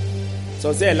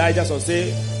 Some say Elijah, some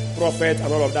say prophet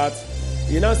and all of that.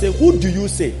 He now said, who do you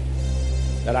say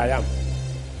that I am?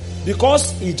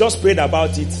 Because he just prayed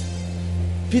about it,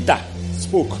 Peter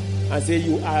spoke and said,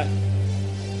 you are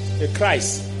the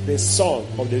Christ, the Son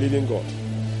of the living God.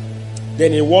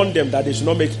 Then he warned them that they should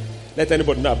not let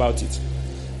anybody know about it.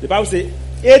 The Bible says,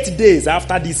 8 days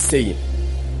after this saying,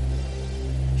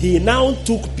 he now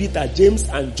took Peter, James,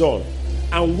 and John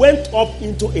and went up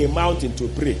into a mountain to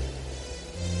pray.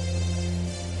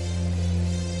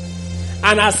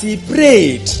 And as he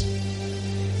prayed,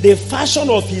 the fashion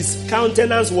of his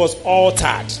countenance was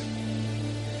altered,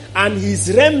 and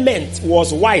his raiment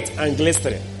was white and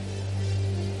glistening.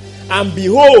 And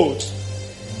behold,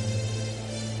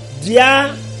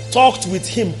 there talked with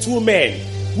him 2 men,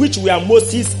 which were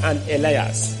Moses and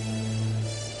Elias,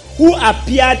 who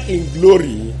appeared in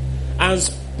glory and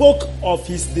spoke of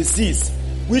his disease,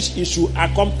 which he should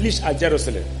accomplish at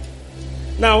Jerusalem.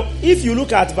 Now, if you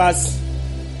look at verse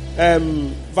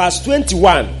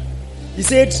 21, he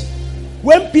said,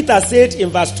 when Peter said in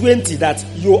verse 20 that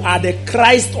you are the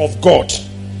Christ of God,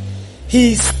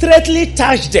 he straightly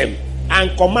touched them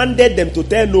and commanded them to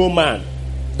tell no man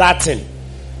that thing.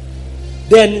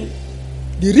 Then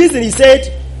the reason he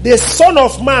said, the Son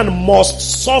of Man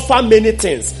must suffer many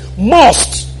things,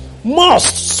 must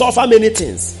suffer many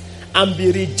things, and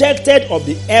be rejected of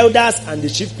the elders and the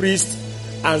chief priests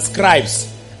and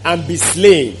scribes, and be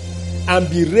slain, and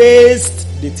be raised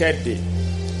the 3rd day.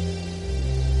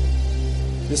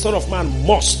 The Son of Man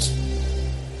must.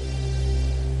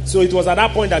 So it was at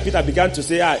that point that Peter began to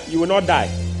say, you will not die.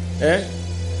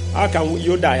 How can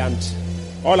you die and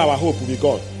all our hope will be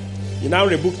gone? He now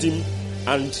rebuked him.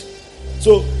 And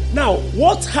so now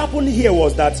what happened here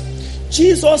was that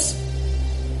Jesus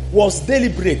was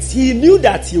deliberate. He knew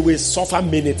that he will suffer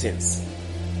many things.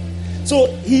 So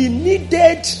he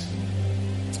needed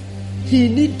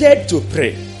to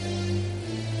pray.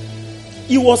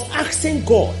 He was asking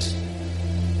God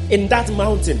in that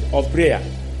mountain of prayer,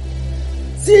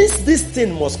 since this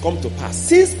thing must come to pass,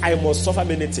 since I must suffer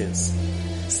many things,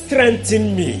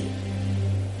 strengthen me.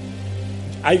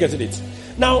 Are you getting it?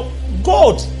 Now,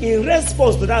 God, in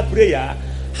response to that prayer,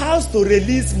 has to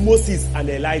release Moses and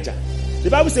Elijah. The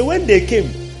Bible says when they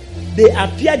came, they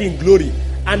appeared in glory,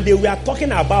 and they were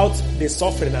talking about the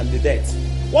suffering and the death.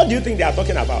 What do you think they are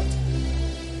talking about?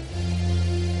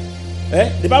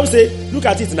 The Bible says, look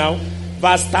at it now,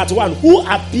 verse 31, who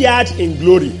appeared in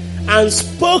glory and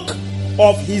spoke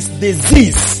of his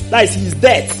disease, that is his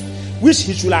death, which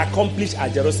he should accomplish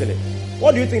at Jerusalem.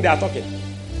 What do you think they are talking?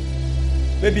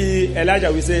 Maybe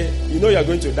Elijah will say, you are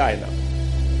going to die now.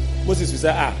 Moses will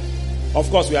say, of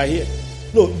course we are here.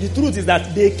 No, the truth is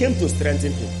that they came to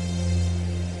strengthen him.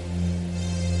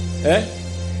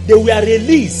 They were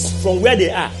released from where they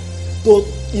are to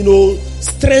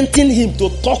strengthen him, to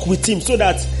talk with him so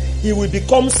that he will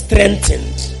become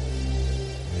strengthened.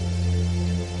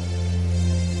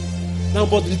 Now,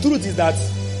 but the truth is that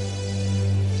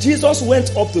Jesus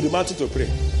went up to the mountain to pray.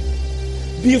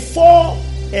 Before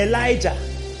Elijah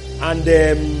and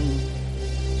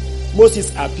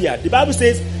Moses appeared, the Bible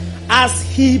says, as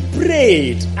he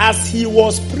prayed, as he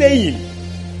was praying,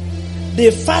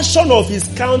 the fashion of his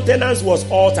countenance was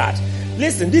altered.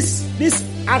 Listen, this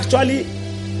actually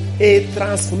a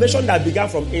transformation that began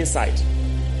from inside.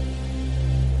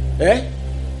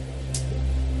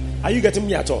 Are you getting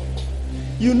me at all?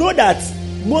 You know that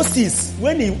Moses,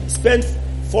 when he spent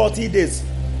 40 days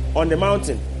on the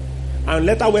mountain and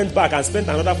later went back and spent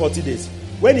another 40 days,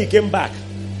 when he came back,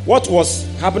 what was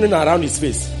happening around his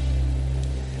face?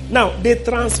 Now, the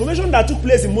transformation that took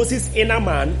place in Moses' inner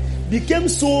man became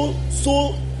so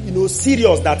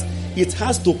serious that it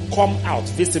has to come out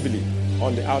visibly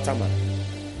on the outer man.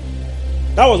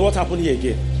 That was what happened here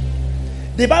again.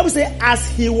 The Bible says, as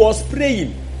he was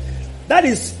praying, that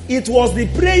is, it was the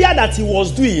prayer that he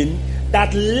was doing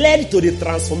that led to the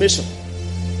transformation.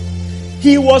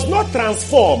 He was not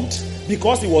transformed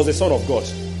because he was the Son of God.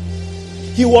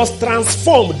 He was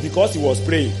transformed because he was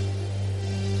praying.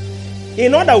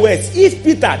 In other words, if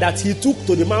Peter that he took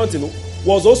to the mountain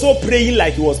was also praying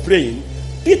like he was praying,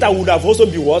 Peter would have also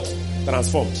been what?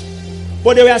 Transformed.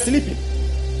 But they were sleeping.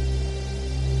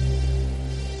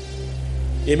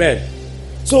 Amen.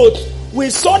 So we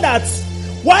saw that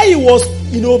while he was,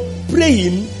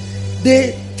 praying,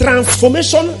 the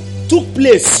transformation took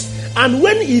place. And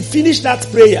when he finished that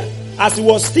prayer, as he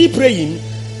was still praying,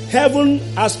 heaven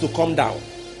has to come down.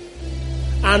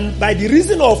 And by the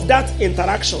reason of that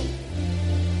interaction,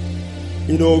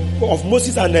 of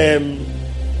Moses and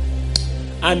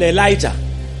Elijah,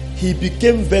 he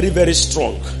became very, very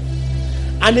strong.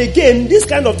 And again, this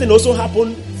kind of thing also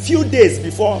happened few days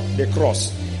before the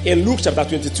cross. In Luke chapter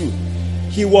 22,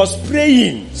 he was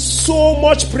praying, so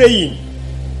much praying.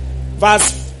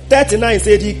 Verse 39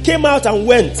 said, he came out and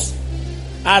went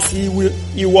as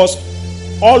he was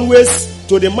always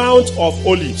to the Mount of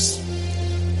Olives.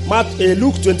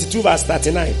 Luke 22 verse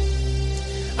 39.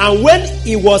 And when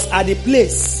he was at the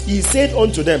place, he said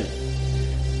unto them,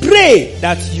 pray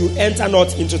that you enter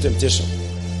not into temptation.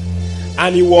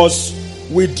 And he was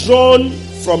withdrawn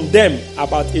from them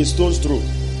about a stone's throw,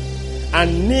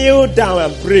 and kneeled down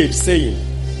and prayed, saying,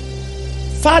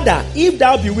 Father, if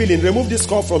thou be willing, remove this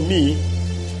cup from me.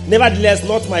 Nevertheless,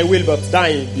 not my will, but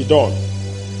thine be done.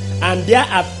 And there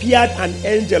appeared an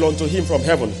angel unto him from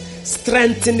heaven,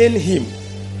 strengthening him.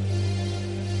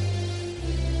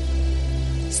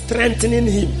 Strengthening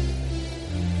him.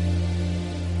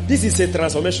 This is a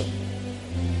transformation.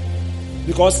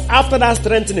 Because after that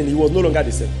strengthening, he was no longer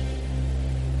the same.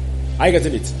 Are you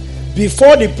getting it?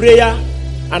 Before the prayer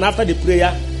and after the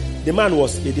prayer, the man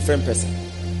was a different person.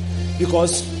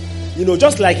 Because,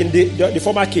 just like in the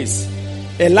former case,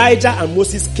 Elijah and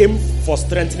Moses came for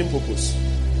strengthening purpose.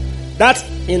 That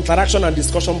interaction and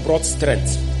discussion brought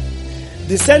strength.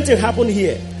 The same thing happened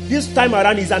here. This time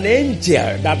around is an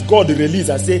angel that God released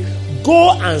and said,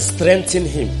 go and strengthen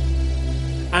him.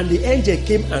 And the angel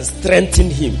came and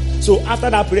strengthened him. So after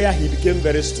that prayer, he became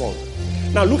very strong.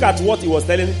 Now look at what he was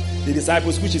telling the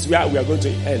disciples, which is where we are going to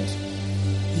end.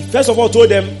 He first of all told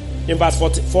them in verse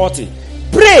 40,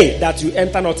 pray that you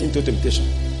enter not into temptation.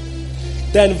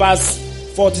 Then verse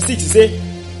 46, he said,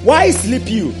 why sleep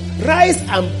you? Rise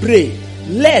and pray,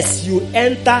 lest you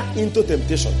enter into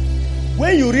temptation.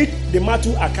 When you read the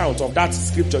Matthew account of that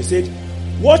scripture, he said,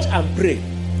 watch and pray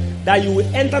that you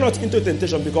will enter not into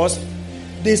temptation, because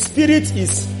the spirit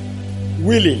is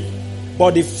willing,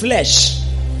 but the flesh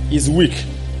is weak.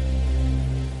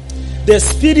 The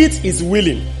spirit is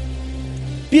willing.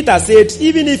 Peter said,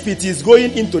 even if it is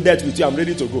going into death with you, I'm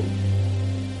ready to go.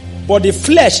 But the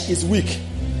flesh is weak.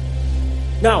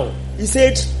 Now, he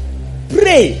said,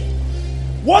 pray.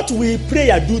 What will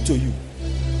prayer do to you?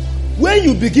 When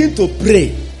you begin to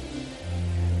pray,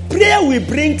 prayer will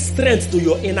bring strength to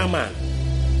your inner man.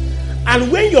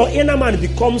 And when your inner man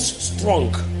becomes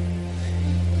strong,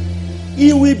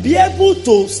 he will be able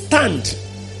to stand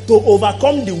to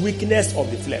overcome the weakness of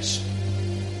the flesh.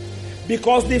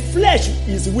 Because the flesh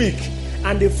is weak,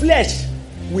 and the flesh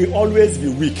will always be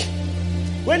weak.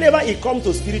 Whenever it comes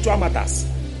to spiritual matters,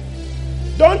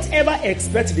 don't ever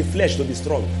expect the flesh to be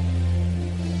strong.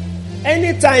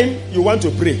 Anytime you want to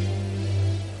pray,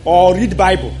 or read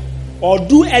Bible, or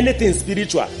do anything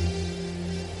spiritual,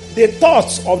 the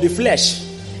thoughts of the flesh,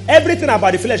 everything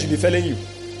about the flesh will be failing you.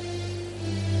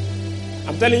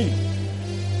 I'm telling you.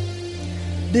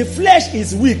 The flesh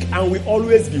is weak and will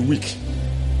always be weak.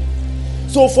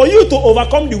 So for you to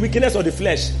overcome the weakness of the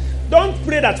flesh, don't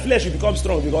pray that flesh will become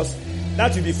strong, because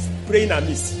that will be praying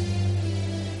amiss.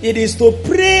 It is to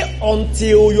pray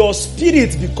until your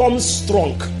spirit becomes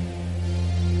strong.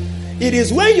 It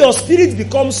is when your spirit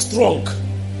becomes strong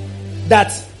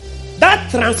that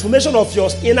transformation of your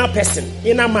inner person,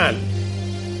 inner man,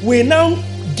 will now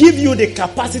give you the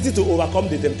capacity to overcome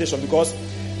the temptation, because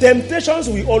temptations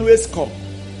will always come.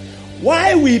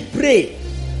 Why we pray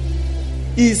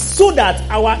is so that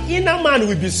our inner man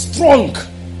will be strong.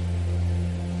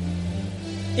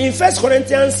 In 1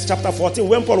 Corinthians chapter 14,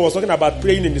 when Paul was talking about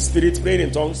praying in the spirit, praying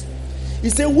in tongues, he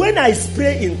said, when I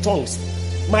pray in tongues,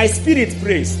 my spirit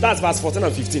prays. That's verse 14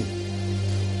 and 15.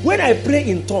 When I pray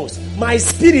in tongues, my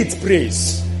spirit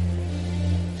prays.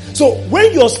 So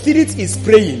when your spirit is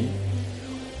praying,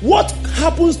 what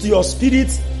happens to your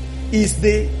spirit is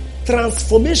the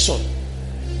transformation,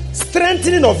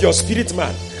 strengthening of your spirit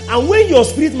man. And when your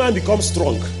spirit man becomes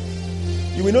strong,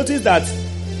 you will notice that,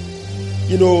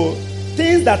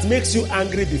 things that makes you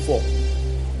angry before,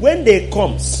 when they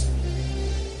come,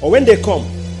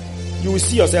 you will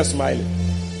see yourself smiling.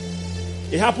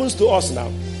 It happens to us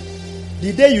now.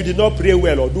 The day you did not pray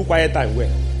well or do quiet time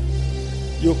well,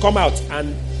 you come out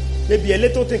and maybe a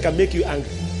little thing can make you angry.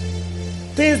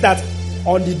 Things that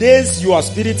on the days your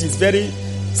spirit is very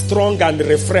strong and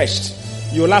refreshed,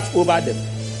 you laugh over them.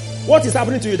 What is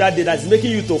happening to you that day that is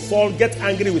making you to fall, get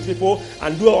angry with people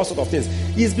and do all sorts of things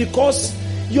is because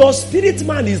your spirit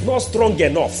man is not strong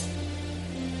enough.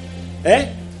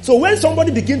 So when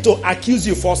somebody begins to accuse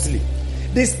you falsely,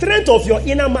 the strength of your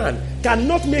inner man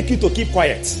cannot make you to keep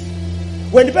quiet.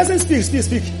 When the person speaks,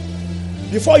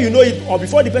 before you know it, or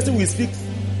before the person will speak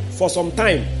for some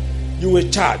time, you will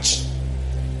charge.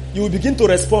 You will begin to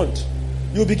respond.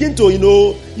 You will begin to,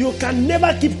 you can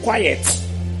never keep quiet.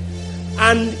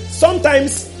 And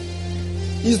sometimes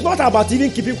it's not about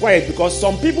even keeping quiet, because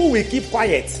some people will keep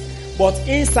quiet, but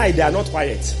inside they are not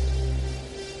quiet.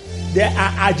 They are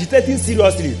agitating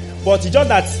seriously, but it's just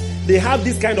that they have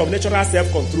this kind of natural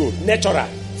self-control, natural,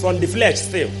 from the flesh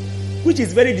still, which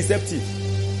is very deceptive.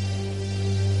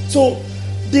 So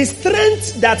the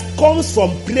strength that comes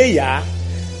from prayer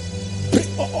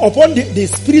upon the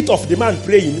spirit of the man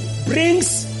praying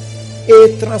brings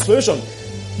a transformation.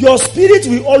 Your spirit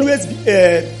will always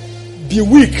be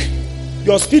weak.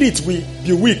 Your spirit will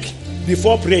be weak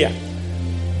before prayer.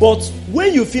 But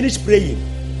when you finish praying,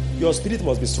 your spirit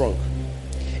must be strong.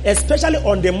 Especially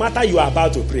on the matter you are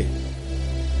about to pray.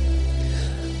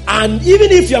 And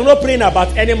even if you are not praying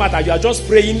about any matter, you are just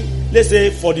praying, let's say,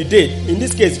 for the day. In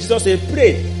this case, Jesus said,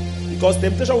 pray. Because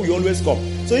temptation will always come.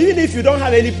 So even if you don't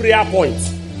have any prayer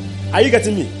points, are you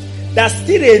getting me? There's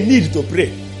still a need to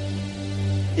pray.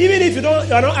 Even if you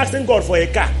are not asking God for a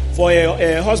car, for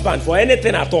a husband, for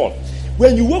anything at all.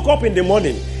 When you wake up in the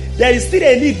morning, there is still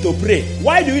a need to pray.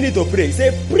 Why do you need to pray? He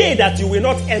said, pray that you will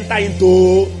not enter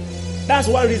into. That's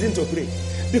one reason to pray.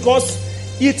 Because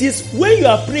it is when you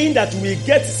are praying that you will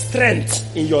get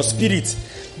strength in your spirit,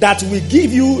 that will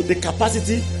give you the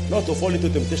capacity not to fall into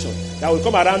temptation. That will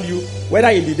come around you, whether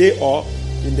in the day or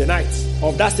in the night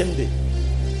of that same day.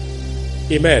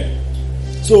 Amen.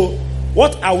 So,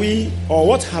 what are we, or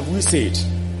what have we said?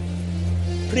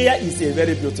 Prayer is a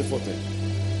very beautiful thing.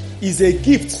 It's a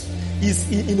gift.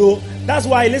 That's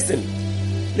why,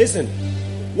 listen.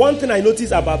 One thing I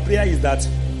notice about prayer is that,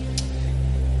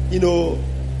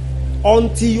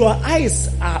 until your eyes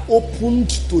are opened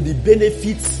to the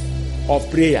benefits of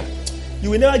prayer,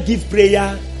 you will never give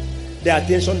prayer the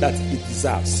attention that it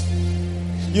deserves.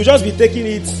 You just be taking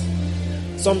it.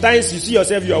 Sometimes you see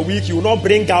yourself, you are weak, you will not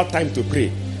bring out time to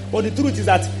pray. But the truth is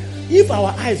that if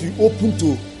our eyes will open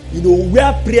to,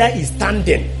 where prayer is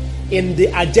standing in the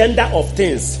agenda of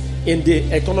things, in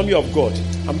the economy of God,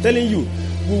 I'm telling you,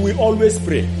 we will always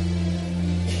pray.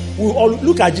 We will all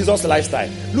look at Jesus' lifestyle.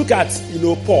 Look at,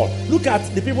 Paul. Look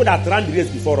at the people that ran the race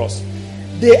before us.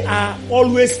 They are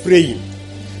always praying.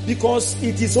 Because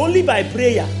it is only by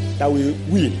prayer that we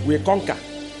win, we conquer.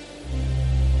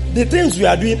 The things we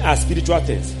are doing are spiritual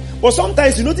things. But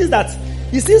sometimes you notice that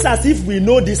it seems as if we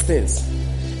know these things.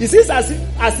 It seems as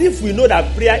if we know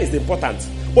that prayer is important.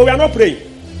 But we are not praying.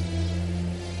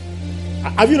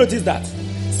 Have you noticed that?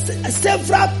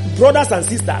 Several brothers and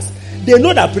sisters, they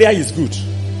know that prayer is good.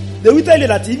 They will tell you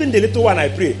that even the little one I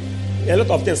pray, a lot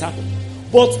of things happen.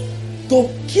 But to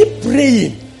keep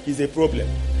praying is a problem.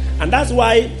 And that's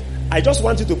why I just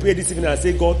want you to pray this evening and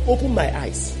say, God, open my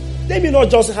eyes. Let me not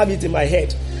just have it in my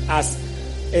head as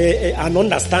an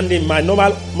understanding, my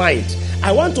normal mind.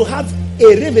 I want to have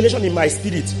a revelation in my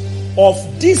spirit of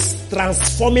this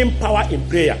transforming power in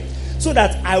prayer, so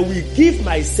that I will give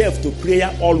myself to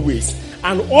prayer always.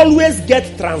 and always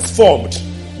get transformed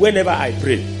whenever I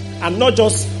pray. And not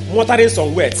just muttering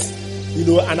some words,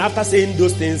 and after saying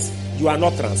those things, you are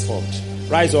not transformed.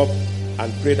 Rise up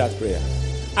and pray that prayer.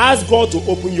 Ask God to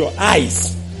open your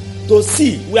eyes to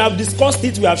see. We have discussed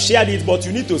it, we have shared it, but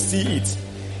you need to see it.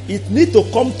 It needs to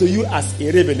come to you as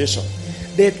a revelation.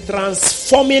 The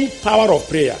transforming power of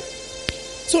prayer.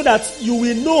 So that you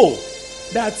will know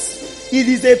that it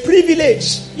is a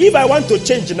privilege. If I want to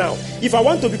change now, if I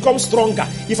want to become stronger,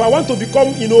 if I want to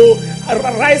become,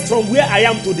 rise from where I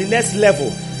am to the next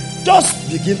level, just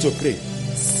begin to pray.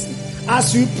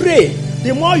 As you pray,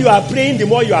 the more you are praying, the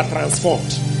more you are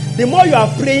transformed. The more you are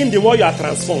praying, the more you are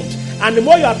transformed. And the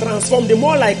more you are transformed, the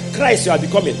more like Christ you are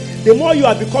becoming. The more you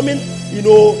are becoming,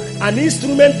 an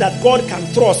instrument that God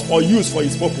can trust or use for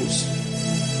his purpose.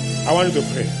 I want you to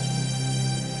pray.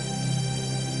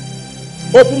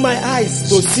 Open my eyes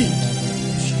to see.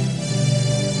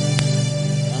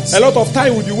 A lot of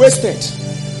time will be wasted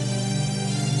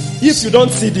if you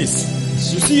don't see this.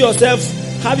 You see yourself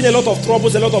having a lot of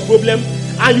troubles, a lot of problems,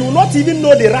 and you will not even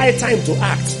know the right time to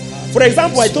act. For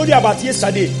example, I told you about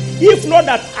yesterday. If not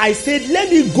that I said, let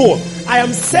me go. I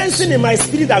am sensing in my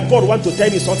spirit that God wants to tell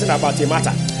me something about a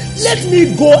matter. Let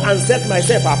me go and set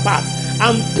myself apart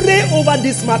and pray over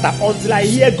this matter until I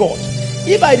hear God.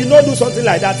 If I did not do something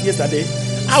like that yesterday,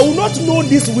 I will not know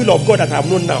this will of God that I have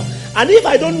known now. And if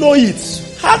I don't know it,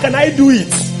 how can I do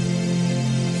it?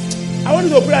 I want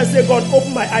you to pray and say, God,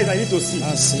 open my eyes, I need to see.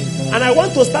 And I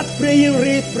want to start praying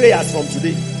real prayers from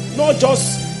today. Not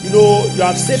just, you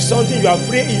have said something, you have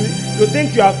prayed, you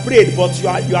think you have prayed, but you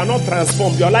are not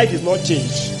transformed. Your life is not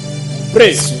changed.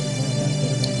 Pray.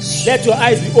 Let your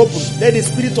eyes be open. Let the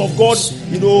Spirit of God,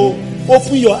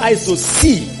 open your eyes to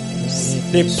see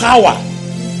the power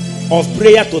of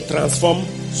prayer to transform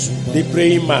the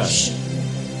praying man.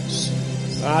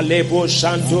 Alebo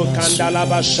shanto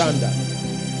kandalaba shanda.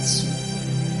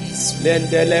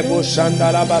 Lendelebo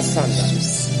shandalaba sanda.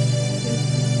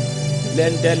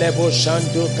 Lendelebo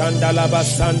shanto kandalaba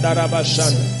sanda raba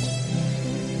shanda.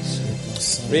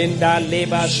 Renda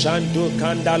leba shanto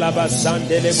kandalaba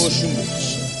sandelebo shunda.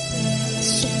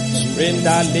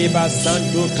 Renda leba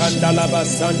santo kandalaba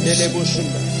sandelebo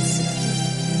shunda.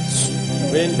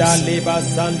 Renda leba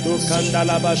santo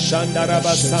kandalaba shanda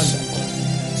raba sanda.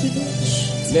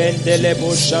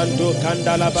 Lendelebo shando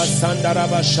kandalaba sanda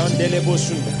raba shandelebo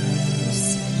shunda.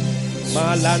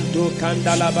 Malando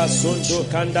kandalaba sondo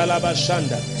kandalaba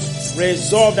shanda.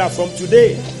 Resolve that from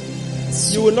today,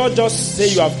 you will not just say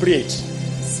you have prayed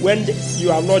when you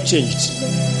have not changed.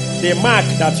 The mark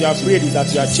that you have prayed is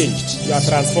that you are changed. You are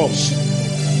transformed.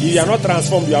 If you are not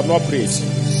transformed, you have not prayed.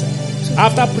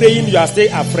 After praying, you are still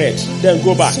afraid. Then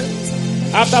go back.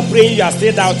 After praying, you are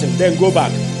still doubting. Then go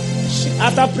back.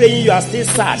 After praying, you are still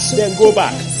sad. Then go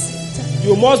back.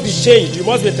 You must be changed. You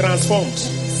must be transformed.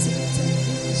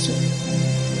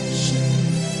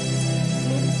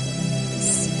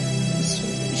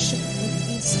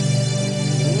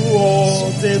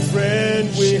 What a friend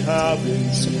we have in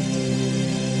Jesus.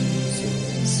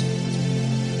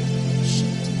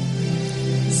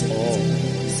 All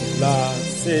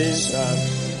blessings and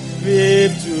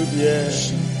grief to bear.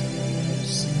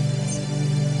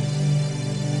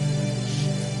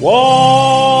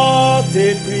 What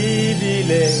a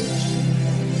privilege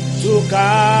to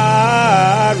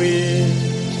carry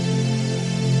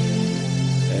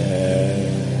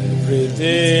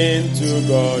everything to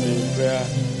God in prayer.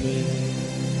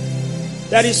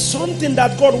 There is something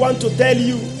that God wants to tell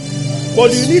you,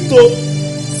 but you need to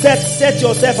set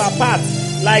yourself apart.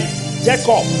 Like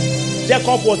Jacob.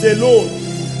 Jacob was alone.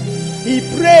 He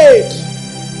prayed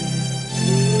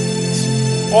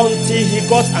until he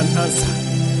got an answer.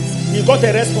 He got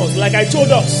a response, like I told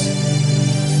us.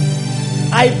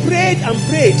 I prayed and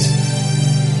prayed.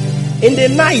 In the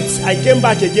night, I came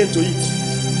back again to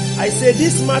it. I said,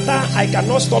 this matter, I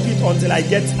cannot stop it until I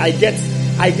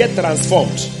get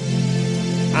transformed.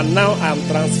 And now I am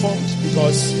transformed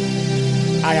because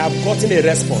I have gotten a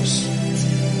response.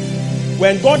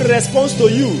 When God responds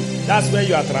to you, that's when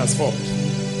you are transformed.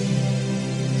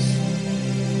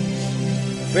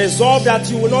 Resolve that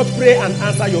you will not pray and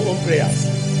answer your own prayers.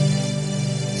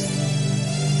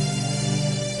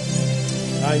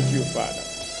 Thank you, Father.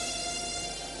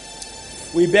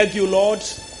 We beg you, Lord,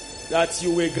 that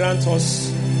you will grant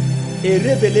us a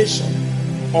revelation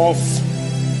of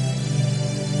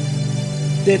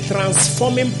the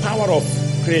transforming power of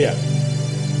prayer,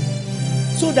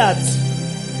 so that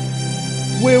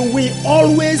we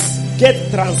always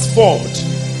get transformed,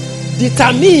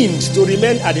 determined to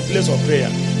remain at the place of prayer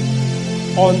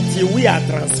until we are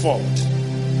transformed.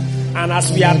 And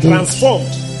as we are transformed,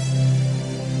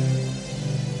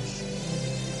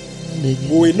 n'enye.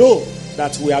 We will know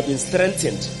that we have been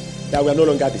strengthened, that we are no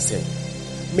longer the same.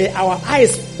 May our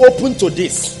eyes open to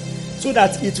this, so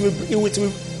that it will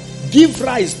give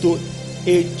rise to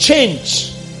a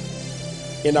change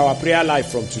in our prayer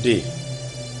life from today.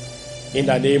 In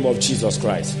the name of Jesus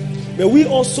Christ. May we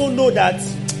also know that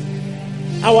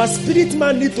our spirit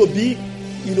man need to be,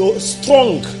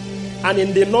 strong and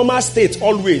in the normal state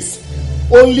always,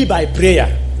 only by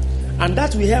prayer. And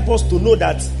that will help us to know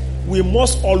that we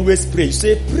must always pray. You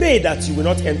say, pray that you will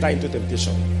not enter into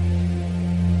temptation.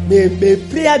 May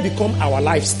prayer become our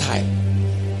lifestyle.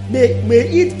 May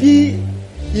it be,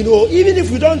 even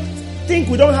if we don't think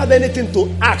we don't have anything to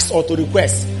ask or to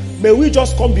request, may we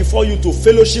just come before you to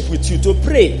fellowship with you, to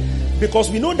pray. Because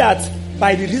we know that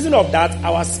by the reason of that,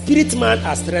 our spirit man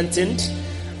are strengthened,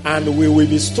 and we will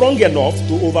be strong enough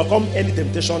to overcome any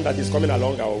temptation that is coming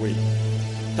along our way.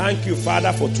 Thank you,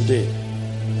 Father, for today.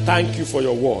 Thank you for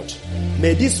your word.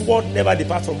 May this word never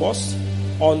depart from us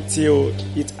until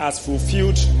it has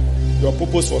fulfilled your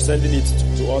purpose for sending it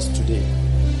to us today.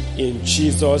 In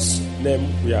Jesus' name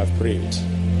we have prayed.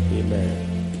 Amen.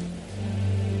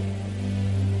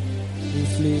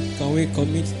 Briefly, can we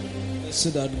commit so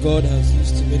that God has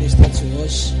used to minister to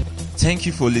us? Thank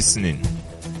you for listening.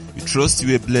 We trust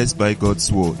you are blessed by God's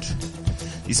word.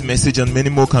 This message and many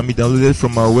more can be downloaded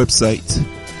from our website,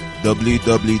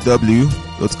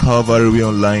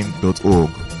 www.calvaryonline.org.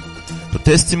 For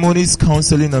testimonies,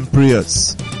 counseling, and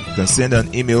prayers, you can send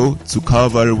an email to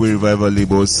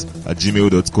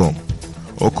calvaryrevivallabels@gmail.com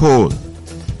or call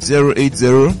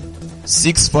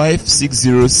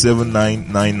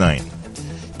 080-6560-7999.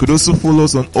 You could also follow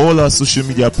us on all our social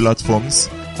media platforms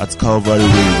at Calvary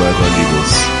Revival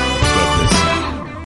Labels.